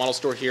Midwest Model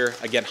Store here.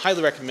 Again,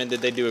 highly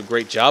recommended. They do a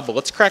great job, but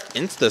let's crack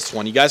into this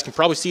one. You guys can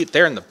probably see it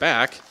there in the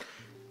back.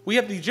 We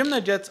have the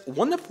GeminiJets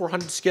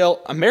 1:400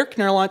 scale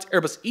American Airlines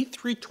Airbus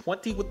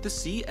A320 with the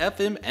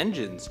CFM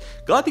engines.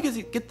 Glad to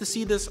get to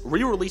see this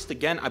re-released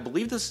again. I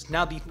believe this is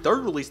now the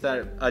third release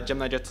that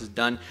GeminiJets has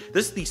done.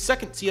 This is the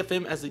second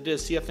CFM, as they did a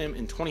CFM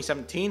in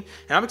 2017,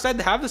 and I'm excited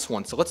to have this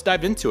one, so let's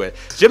dive into it.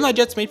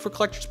 GeminiJets made for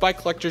collectors by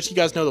collectors. You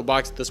guys know the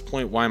box at this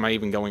point. Why am I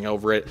even going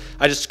over it?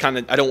 I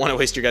don't want to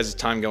waste your guys'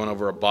 time going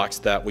over a box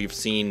that we've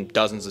seen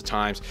dozens of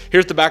times.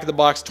 Here's the back of the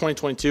box,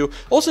 2022.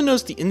 Also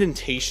notice the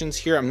indentations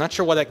here. I'm not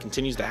sure why that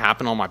continues to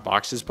happen on my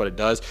boxes, but it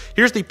does.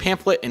 Here's the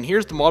pamphlet, and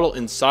here's the model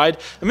inside.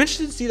 I'm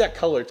interested to see that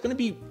color. It's going to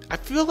be, I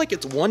feel like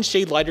it's one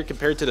shade lighter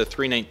compared to the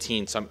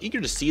 319, so I'm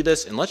eager to see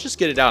this, and let's just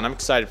get it out. I'm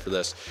excited for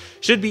this.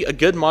 Should be a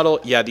good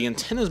model. Yeah, the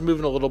antenna is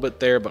moving a little bit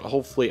there, but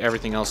hopefully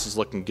everything else is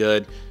looking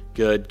good.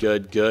 Good.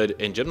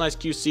 And Gemini's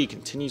QC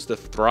continues to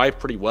thrive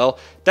pretty well.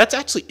 That's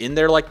actually in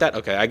there like that.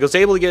 Okay, I was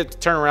able to get it to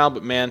turn around,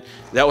 but man,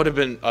 that would have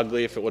been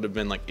ugly if it would have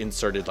been like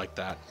inserted like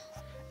that.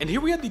 And here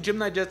we have the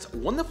GeminiJets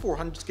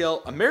 1:400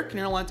 scale American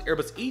Airlines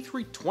Airbus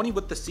A320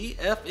 with the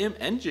CFM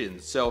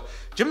engines. So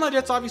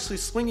GeminiJets obviously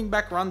swinging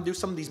back around to do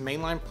some of these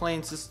mainline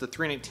planes. This is the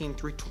 319,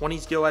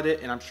 320s go at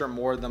it, and I'm sure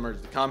more of them are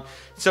to come.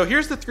 So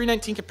here's the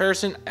 319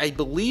 comparison. I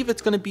believe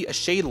it's going to be a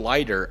shade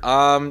lighter.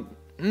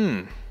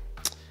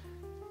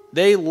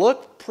 They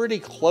look pretty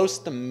close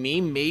to me.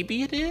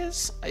 Maybe it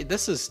is.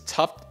 This is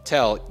tough to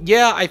tell.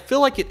 Yeah, I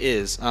feel like it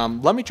is.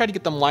 Let me try to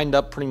get them lined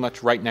up pretty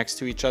much right next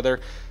to each other.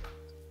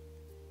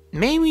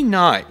 Maybe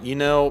not, you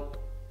know,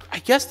 I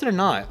guess they're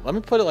not. Let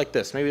me put it like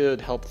this. Maybe it would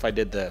help if I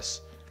did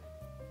this.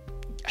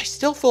 I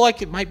still feel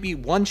like it might be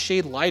one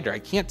shade lighter. I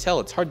can't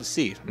tell. It's hard to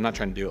see. I'm not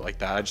trying to do it like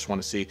that. I just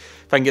want to see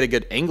if I can get a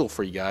good angle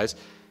for you guys.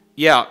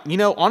 Yeah, you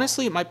know,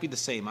 honestly, it might be the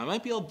same. I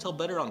might be able to tell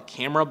better on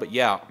camera, but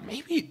yeah,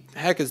 maybe,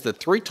 heck, is the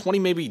 320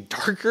 maybe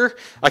darker?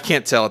 I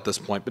can't tell at this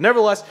point. But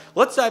nevertheless,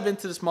 let's dive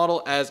into this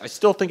model, as I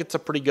still think it's a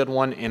pretty good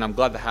one, and I'm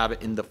glad to have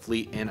it in the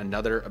fleet and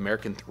another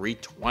American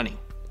 320.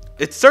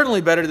 It's certainly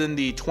better than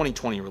the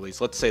 2020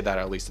 release. Let's say that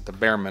at least at the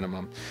bare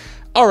minimum.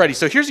 Alrighty,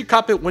 so here's your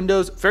cockpit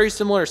windows. Very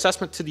similar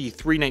assessment to the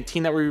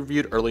 319 that we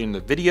reviewed earlier in the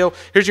video.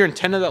 Here's your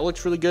antenna that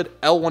looks really good.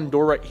 L1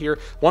 door right here,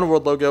 One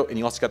World logo, and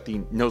you also got the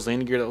nose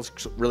landing gear that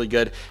looks really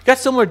good. Got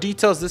similar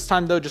details this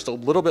time though, just a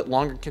little bit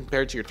longer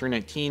compared to your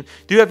 319.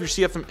 Do have your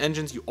CFM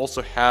engines. You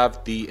also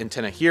have the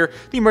antenna here,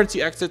 the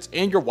emergency exits,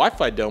 and your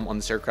Wi-Fi dome on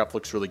this aircraft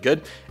looks really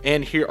good.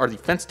 And here are the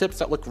fence tips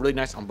that look really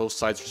nice on both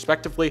sides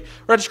respectively.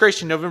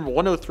 Registration November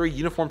 103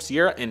 Uniform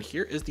Sierra, and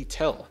here is the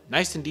tail.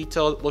 Nice and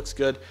detailed, looks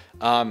good.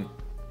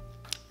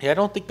 Yeah, I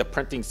don't think the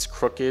printing's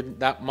crooked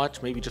that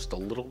much, maybe just a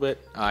little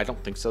bit. I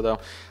don't think so though.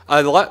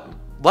 The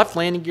left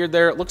landing gear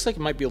there, it looks like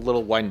it might be a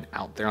little widened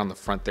out there on the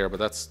front there, but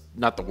that's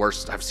not the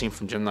worst I've seen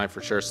from Gemini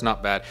for sure. It's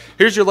not bad.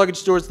 Here's your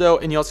luggage doors though,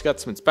 and you also got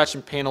some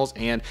inspection panels,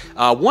 and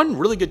one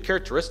really good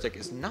characteristic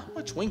is not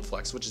much wing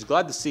flex, which is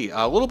glad to see.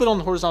 A little bit on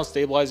the horizontal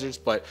stabilizers,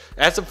 but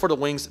as for the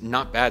wings,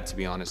 not bad to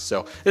be honest.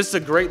 So this is a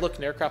great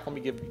looking aircraft. Let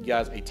me give you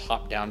guys a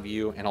top down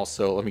view, and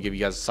also let me give you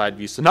guys a side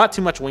view. So not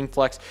too much wing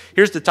flex.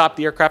 Here's the top of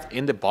the aircraft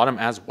and the bottom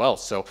as well.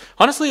 So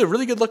honestly, a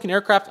really good looking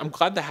aircraft. I'm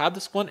glad to have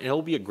this one, and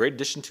it'll be a great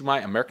addition to my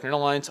American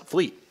Airlines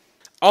fleet.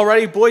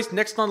 Alrighty boys,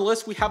 next on the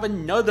list we have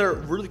another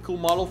really cool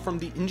model from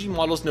the NG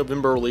Models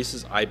November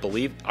releases, I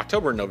believe.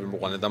 October and November,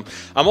 one of them.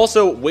 I'm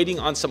also waiting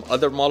on some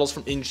other models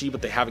from NG,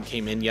 but they haven't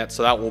came in yet,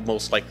 so that will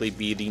most likely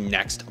be the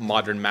next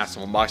modern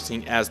massive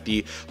unboxing, as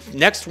the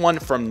next one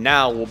from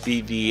now will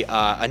be the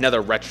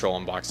another retro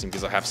unboxing,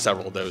 because I have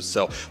several of those.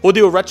 So we'll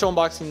do a retro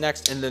unboxing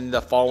next, and then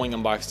the following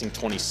unboxing,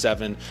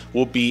 27,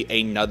 will be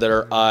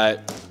another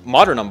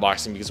modern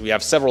unboxing, because we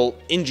have several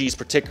NGs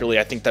particularly,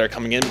 I think, that are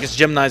coming in, because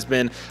Gemini's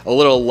been a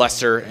little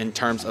lesser in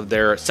terms of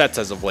their sets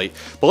as of late.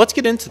 But let's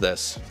get into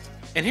this.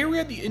 And here we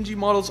have the NG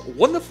Models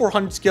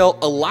 1:400 scale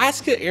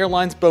Alaska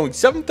Airlines Boeing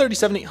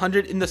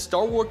 737-800 in the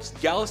Star Wars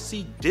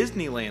Galaxy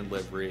Disneyland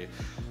livery.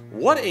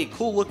 What a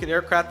cool looking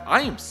aircraft.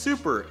 I am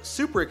super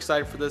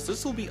excited for this.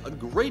 This will be a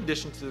great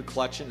addition to the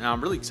collection, and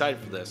I'm really excited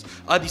for this.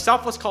 The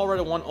Southwest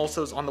Colorado one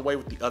also is on the way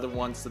with the other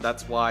one, so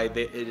that's why it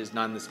is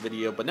not in this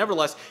video. But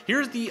nevertheless,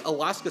 here's the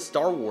Alaska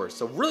Star Wars.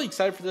 So really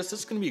excited for this.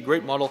 This is going to be a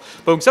great model.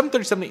 Boeing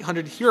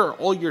 737-800. Here are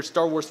all your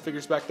Star Wars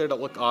figures back there that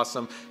look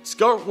awesome.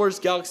 Star Wars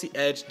Galaxy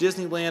Edge,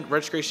 Disneyland,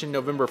 registration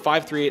November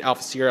 538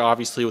 Alpha Sierra,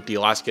 obviously with the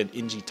Alaska and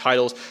NG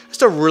titles.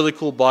 Just a really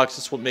cool box.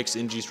 This is what makes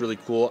NGs really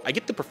cool. I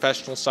get the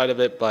professional side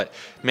of it, but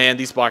man,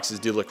 these boxes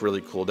do look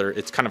really cool.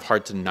 It's kind of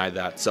hard to deny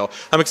that. So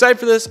I'm excited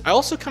for this. I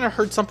also kind of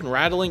heard something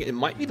rattling. It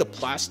might be the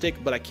plastic,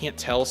 but I can't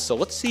tell. So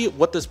let's see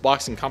what this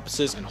box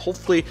encompasses, and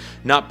hopefully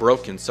not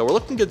broken. So we're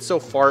looking good so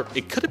far.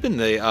 It could have been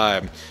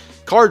the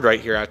card right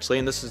here actually,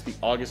 and this is the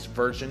August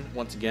version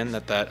once again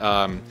that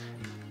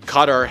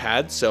Qatar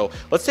had. So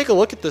let's take a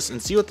look at this and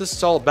see what this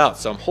is all about.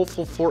 So I'm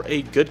hopeful for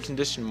a good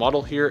condition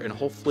model here, and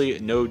hopefully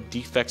no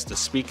defects to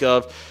speak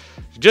of.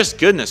 Just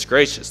goodness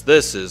gracious,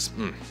 this is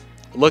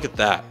look at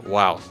that.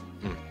 Wow.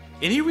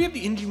 And here we have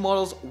the NG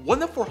Models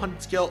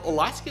 1:400 scale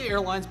Alaska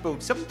Airlines Boeing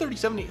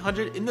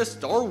 737-800 in the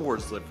Star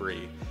Wars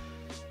livery.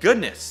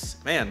 goodness,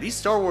 man, these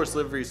Star Wars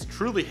liveries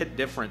truly hit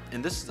different,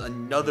 and this is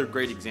another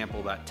great example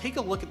of that. Take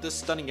a look at this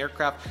stunning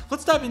aircraft.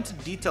 Let's dive into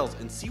the details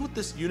and see what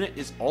this unit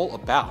is all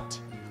about.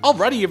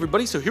 Alrighty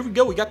everybody, so here we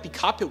go. We got the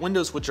cockpit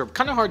windows, which are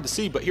kind of hard to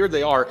see, but here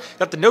they are.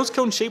 Got the nose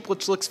cone shape,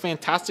 which looks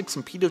fantastic,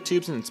 some pitot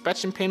tubes and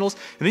inspection panels,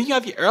 and then you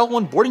have your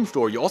L1 boarding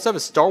door. You also have a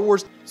Star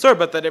Wars, sorry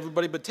about that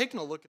everybody, but taking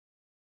a look at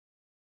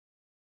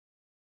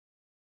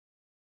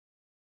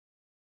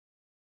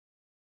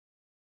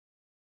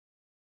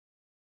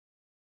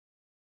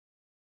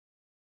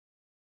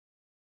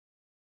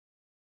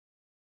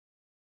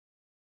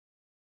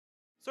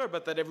Sorry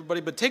about that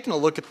everybody, but taking a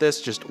look at this,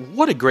 just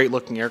what a great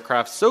looking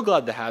aircraft. So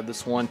glad to have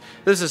this one.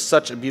 This is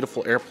such a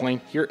beautiful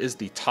airplane. Here is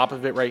the top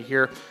of it right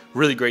here.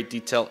 Really great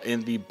detail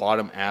in the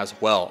bottom as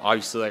well.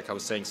 Obviously, like I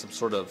was saying, some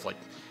sort of like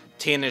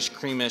tannish,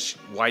 creamish,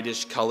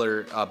 whitish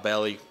color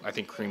belly. I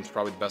think cream's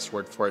probably the best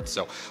word for it.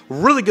 So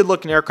really good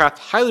looking aircraft,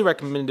 highly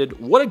recommended.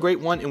 What a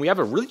great one, and we have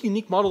a really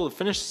unique model to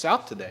finish this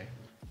out today.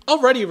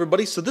 Alrighty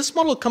everybody, so this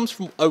model comes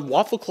from a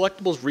Waffle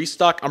Collectibles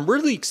restock. I'm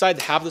really excited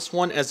to have this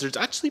one, as there's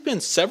actually been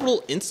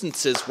several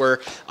instances where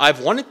I've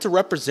wanted to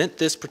represent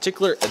this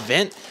particular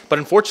event, but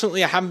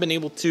unfortunately I haven't been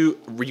able to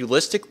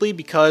realistically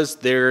because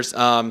there's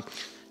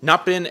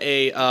not been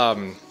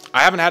a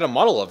I haven't had a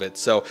model of it.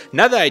 So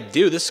now that I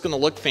do, this is going to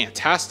look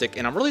fantastic,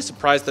 and I'm really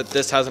surprised that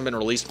this hasn't been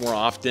released more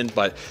often,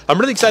 but I'm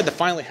really excited to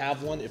finally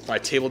have one. If my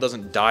table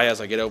doesn't die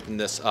as I get open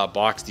this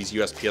box, these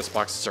USPS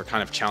boxes are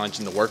kind of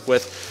challenging to work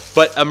with,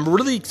 but I'm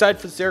really excited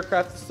for this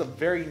aircraft. This is a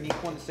very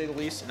unique one to say the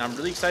least, and I'm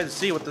really excited to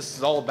see what this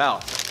is all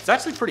about. It's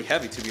actually pretty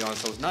heavy, to be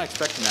honest. I was not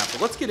expecting that,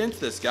 but let's get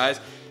into this, guys.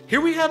 Here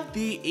we have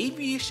the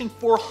Aviation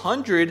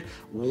 400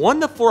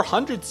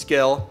 1:400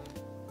 scale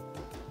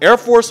Air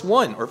Force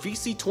One, or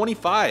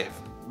VC-25.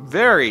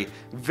 Very,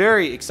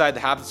 very excited to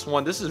have this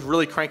one. This is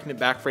really cranking it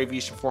back for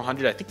Aviation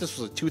 400. I think this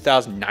was a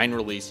 2009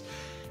 release,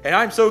 and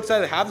I'm so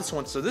excited to have this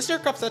one. So this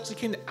aircraft actually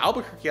came to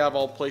Albuquerque, out of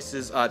all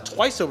places,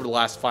 twice over the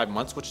last 5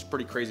 months, which is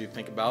pretty crazy to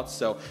think about.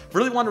 So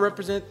really wanted to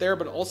represent it there,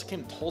 but it also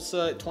came to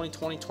Tulsa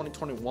 2020,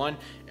 2021,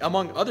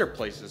 among other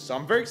places. So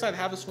I'm very excited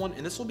to have this one,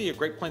 and this will be a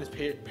great plane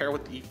to pair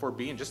with the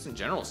E4B and just in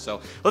general.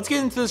 So let's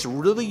get into this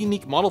really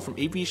unique model from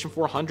Aviation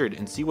 400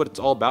 and see what it's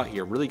all about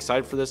here. Really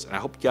excited for this, and I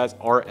hope you guys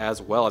are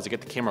as well. As I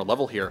get the camera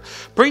level here,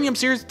 premium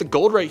series, the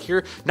gold right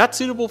here, not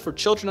suitable for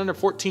children under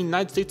 14,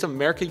 United States of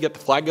America. You got the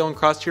flag going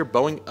across here,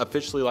 Boeing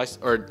officially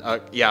licensed, or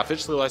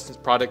officially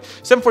licensed product.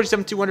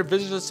 747-200.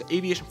 Visit us at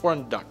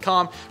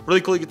aviation400.com.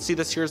 Really cool. You can see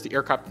this. Here's the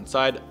aircraft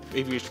inside,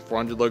 Aviation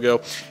 400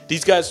 logo.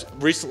 These guys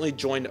recently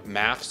joined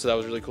MAF, so that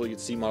was really cool. You can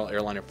see model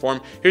airliner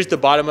form. Here's the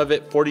bottom of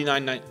it,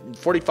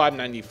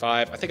 $45.95.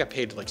 I think I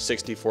paid like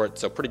 $60 for it,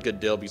 so pretty good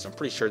deal because I'm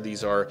pretty sure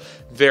these are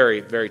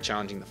very, very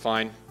challenging to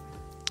find.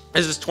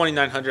 This is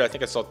 2900. I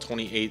think I saw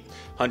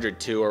 2800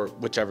 too, or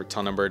whichever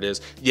tail number it is.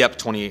 Yep,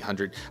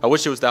 2800. I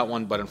wish it was that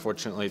one, but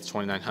unfortunately it's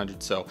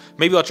 2900. So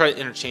maybe I'll try to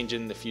interchange it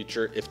in the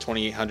future if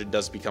 2800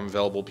 does become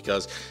available,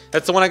 because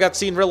that's the one I got to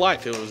see in real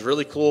life. It was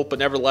really cool, but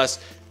nevertheless,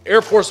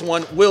 Air Force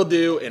One will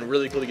do, and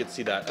really cool to get to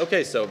see that.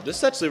 Okay, so this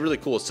is actually really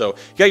cool. So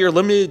you got your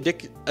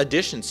limited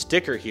edition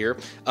sticker here.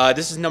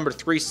 This is number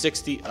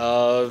 360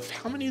 of,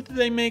 how many did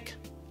they make?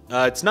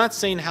 It's not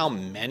saying how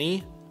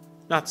many.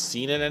 Not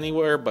seen it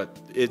anywhere, but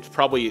it's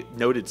probably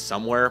noted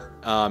somewhere.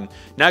 Not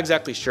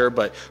exactly sure,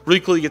 but really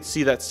cool you get to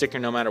see that sticker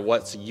no matter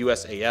what. It's a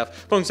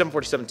USAF Boeing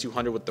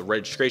 747-200 with the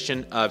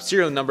registration.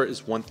 Serial number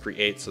is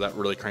 138, so that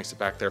really cranks it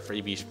back there for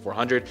Aviation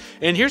 400.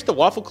 And here's the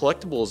Waffle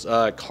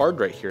Collectibles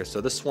card right here.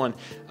 So this one,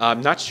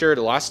 I'm not sure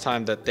the last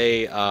time that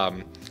they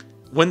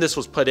when this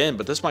was put in,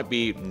 but this might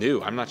be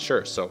new. I'm not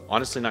sure, so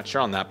honestly not sure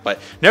on that.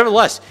 But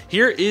nevertheless,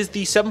 here is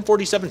the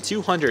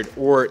 747-200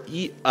 or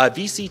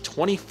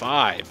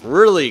VC-25.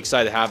 Really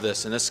excited to have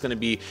this, and this is going to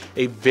be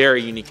a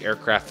very unique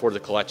aircraft for the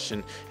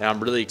collection, and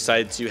I'm really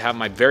excited to have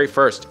my very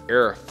first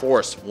Air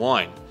Force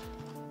One.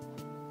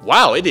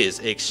 Wow, it is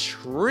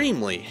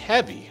extremely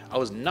heavy. I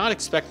was not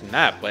expecting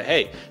that, but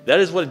hey, that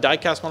is what a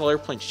die-cast model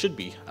airplane should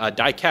be,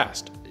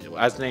 die-cast,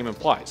 as the name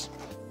implies.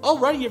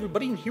 Alrighty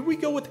everybody, and here we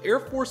go with Air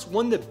Force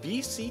One, the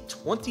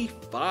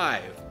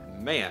VC-25.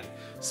 Man,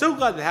 so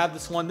glad to have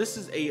this one. This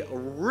is a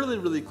really,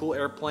 really cool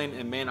airplane,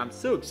 and man, I'm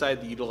so excited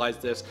to utilize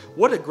this.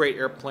 What a great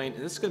airplane,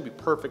 and this is going to be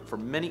perfect for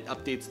many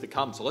updates to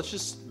come. So let's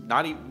just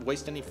not even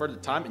waste any further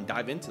time and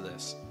dive into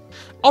this.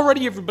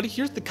 Alrighty everybody,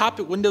 here's the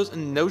cockpit windows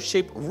and nose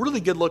shape.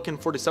 Really good looking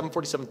for the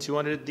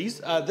 747-200.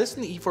 This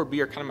and the E4B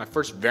are kind of my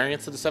first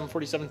variants of the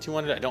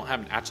 747-200. I don't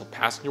have an actual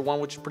passenger one,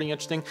 which is pretty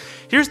interesting.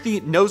 Here's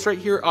the nose right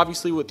here,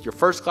 obviously with your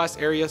first class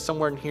area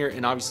somewhere in here,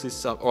 and obviously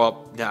some,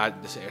 well, yeah,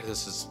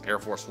 this is Air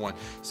Force One,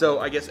 so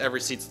I guess every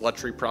seat's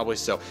luxury probably.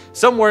 So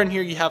somewhere in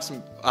here you have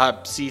some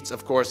seats,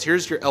 of course.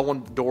 Here's your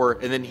L1 door,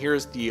 and then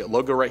here's the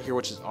logo right here,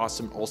 which is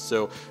awesome.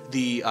 Also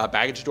the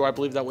baggage door, I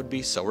believe that would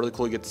be, so really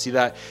cool you get to see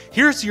that.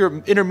 Here's your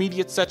intermediate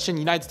section,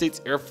 United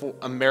States Air Force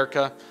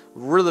America,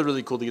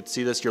 Really cool to get to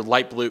see this. Your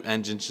light blue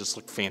engines just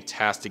look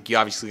fantastic. You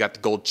obviously got the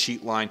gold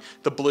cheat line,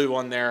 the blue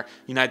on there.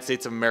 United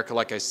States of America,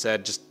 like I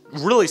said, just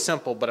really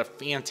simple, but a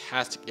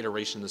fantastic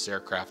iteration of this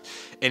aircraft.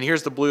 And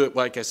here's the blue,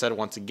 like I said,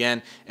 once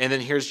again. And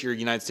then here's your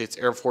United States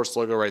Air Force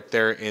logo right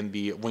there and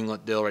the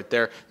winglet deal right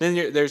there.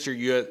 Then there's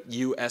your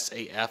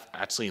USAF,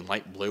 actually in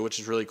light blue, which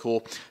is really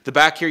cool. The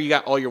back here, you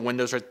got all your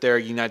windows right there,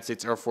 United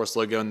States Air Force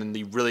logo, and then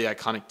the really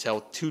iconic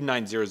tail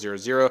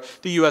 29000.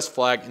 The US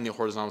flag and the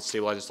horizontal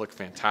stabilizers look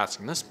fantastic.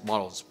 And this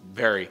model is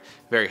very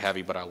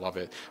heavy, but I love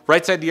it.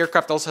 Right side of the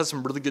aircraft also has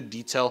some really good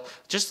detail.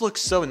 Just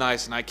looks so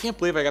nice, and I can't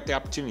believe I got the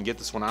opportunity to get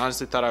this one. I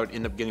honestly thought I would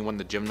end up getting one of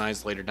the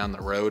Geminis later down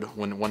the road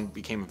when one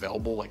became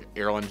available, like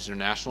Airlines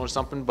International or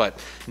something,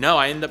 but no,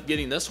 I ended up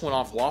getting this one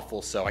off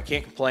Waffle, so I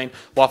can't complain.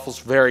 Waffle's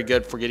very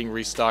good for getting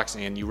restocks,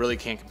 and you really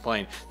can't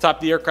complain. Top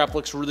of the aircraft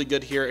looks really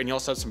good here, and you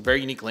also have some very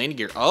unique landing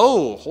gear.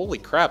 Oh, holy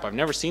crap, I've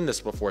never seen this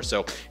before.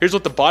 So here's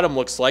what the bottom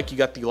looks like. You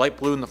got the light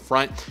blue in the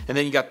front, and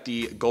then you got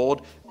the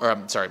gold, or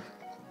I'm sorry,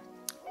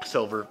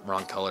 silver,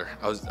 wrong color.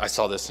 I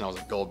saw this and I was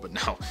like gold, but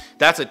no,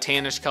 that's a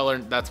tannish color.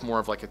 That's more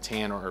of like a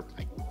tan or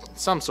like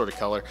some sort of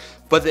color.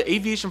 But the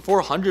Aviation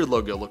 400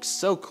 logo looks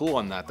so cool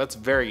on that. That's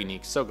very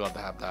unique. So glad to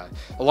have that.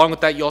 Along with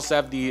that, you also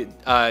have the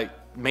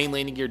main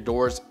landing gear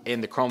doors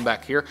and the chrome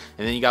back here,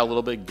 and then you got a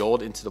little bit of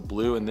gold into the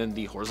blue, and then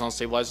the horizontal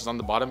stabilizers on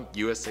the bottom,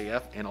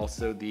 USAF, and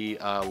also the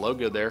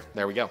logo there.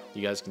 There we go.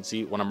 You guys can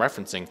see what I'm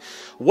referencing.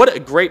 What a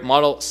great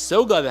model.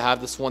 So glad to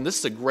have this one. This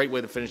is a great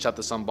way to finish out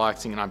this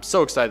unboxing, and I'm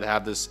so excited to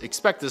have this.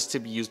 Expect this to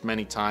be used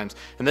many times,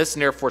 and this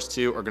and Air Force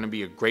 2 are going to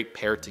be a great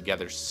pair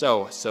together.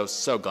 So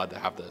glad to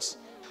have this.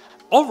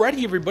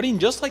 Alrighty, everybody, and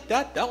just like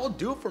that, that will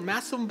do it for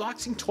Massive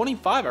Unboxing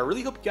 25. I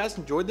really hope you guys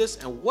enjoyed this,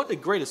 and what a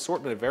great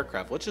assortment of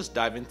aircraft. Let's just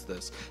dive into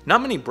this.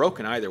 Not many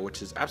broken either,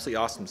 which is absolutely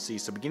awesome to see.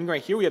 So beginning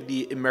right here, we have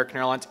the American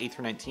Airlines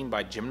A319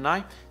 by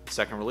Gemini,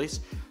 second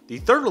release. The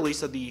third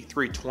release of the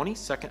 320,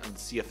 second of the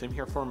CFM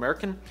here for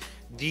American.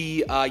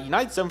 The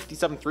United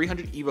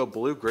 757-300 Evo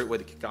Blue, great way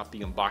to kick off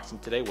the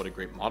unboxing today. What a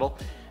great model.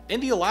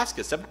 And the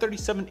Alaska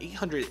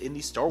 737-800 in the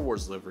Star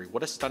Wars livery.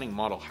 What a stunning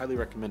model. Highly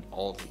recommend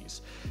all of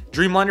these.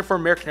 Dreamliner for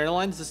American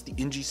Airlines. This is the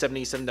NG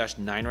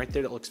 787-9 right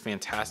there. That looks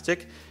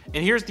fantastic.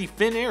 And here's the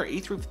Finnair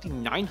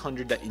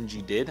A350-900 that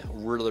NG did.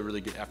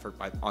 Really good effort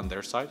on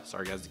their side.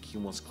 Sorry guys, the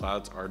cumulus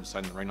clouds are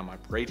deciding to rain on my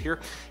parade here.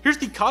 Here's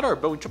the Qatar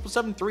Boeing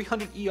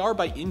 777-300ER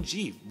by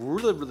NG.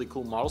 Really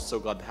cool model. So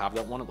glad to have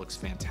that one. It looks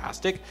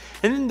fantastic.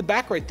 And in the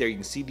back right there, you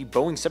can see the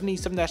Boeing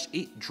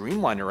 787-8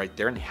 Dreamliner right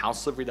there in the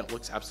house livery. That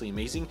looks absolutely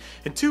amazing.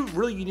 And two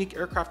really unique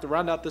aircraft to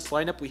round out this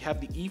lineup. We have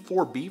the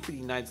E-4B for the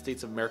United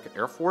States of America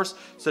Air Force.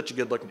 Such a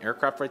good looking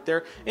aircraft right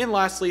there. And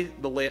lastly,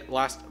 the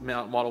last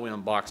model we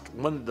unboxed,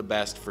 one of the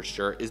best for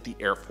sure, is the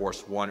Air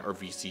Force One or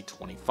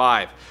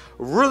VC-25.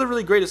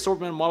 Really great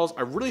assortment of models.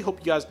 I really hope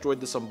you guys enjoyed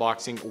this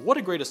unboxing. What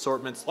a great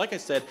assortment. Like I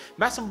said,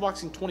 Massive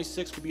Unboxing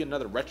 26 will be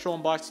another retro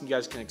unboxing. You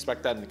guys can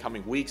expect that in the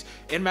coming weeks.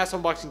 And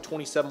Massive Unboxing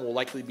 27 will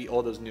likely be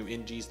all those new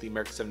NGs, the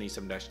American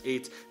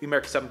 787-8s, the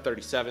American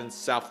 737s,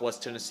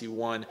 Southwest Tennessee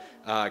one,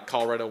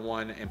 Colorado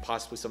one, and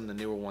possibly some of the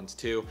newer ones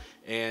too.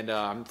 And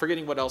I'm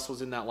forgetting what else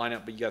was in that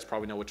lineup, but you guys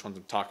probably know which ones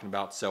I'm talking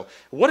about. So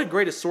what a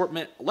great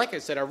assortment. Like I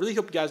said, I really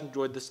hope you guys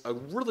enjoyed this. A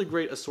really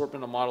great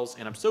assortment of models,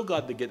 and I'm so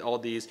glad to get all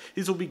these.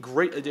 These will be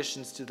great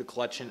additions to the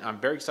collection. I'm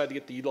very excited to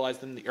get to utilize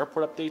them in the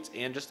airport updates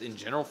and just in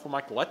general for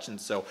my collection.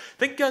 So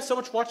thank you guys so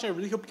much for watching. I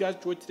really hope you guys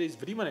enjoyed today's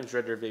video. My name is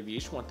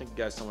Redriveraviation. I want to thank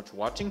you guys so much for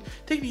watching.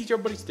 Take it easy,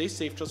 everybody. Stay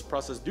safe. Trust the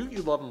process. Do what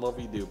you love and love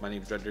what you do. My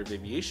name is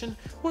Redriveraviation.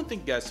 I want to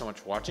thank you guys so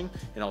much for watching,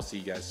 and I'll see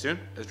you guys soon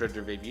as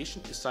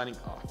Redriveraviation is signing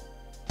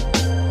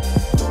off.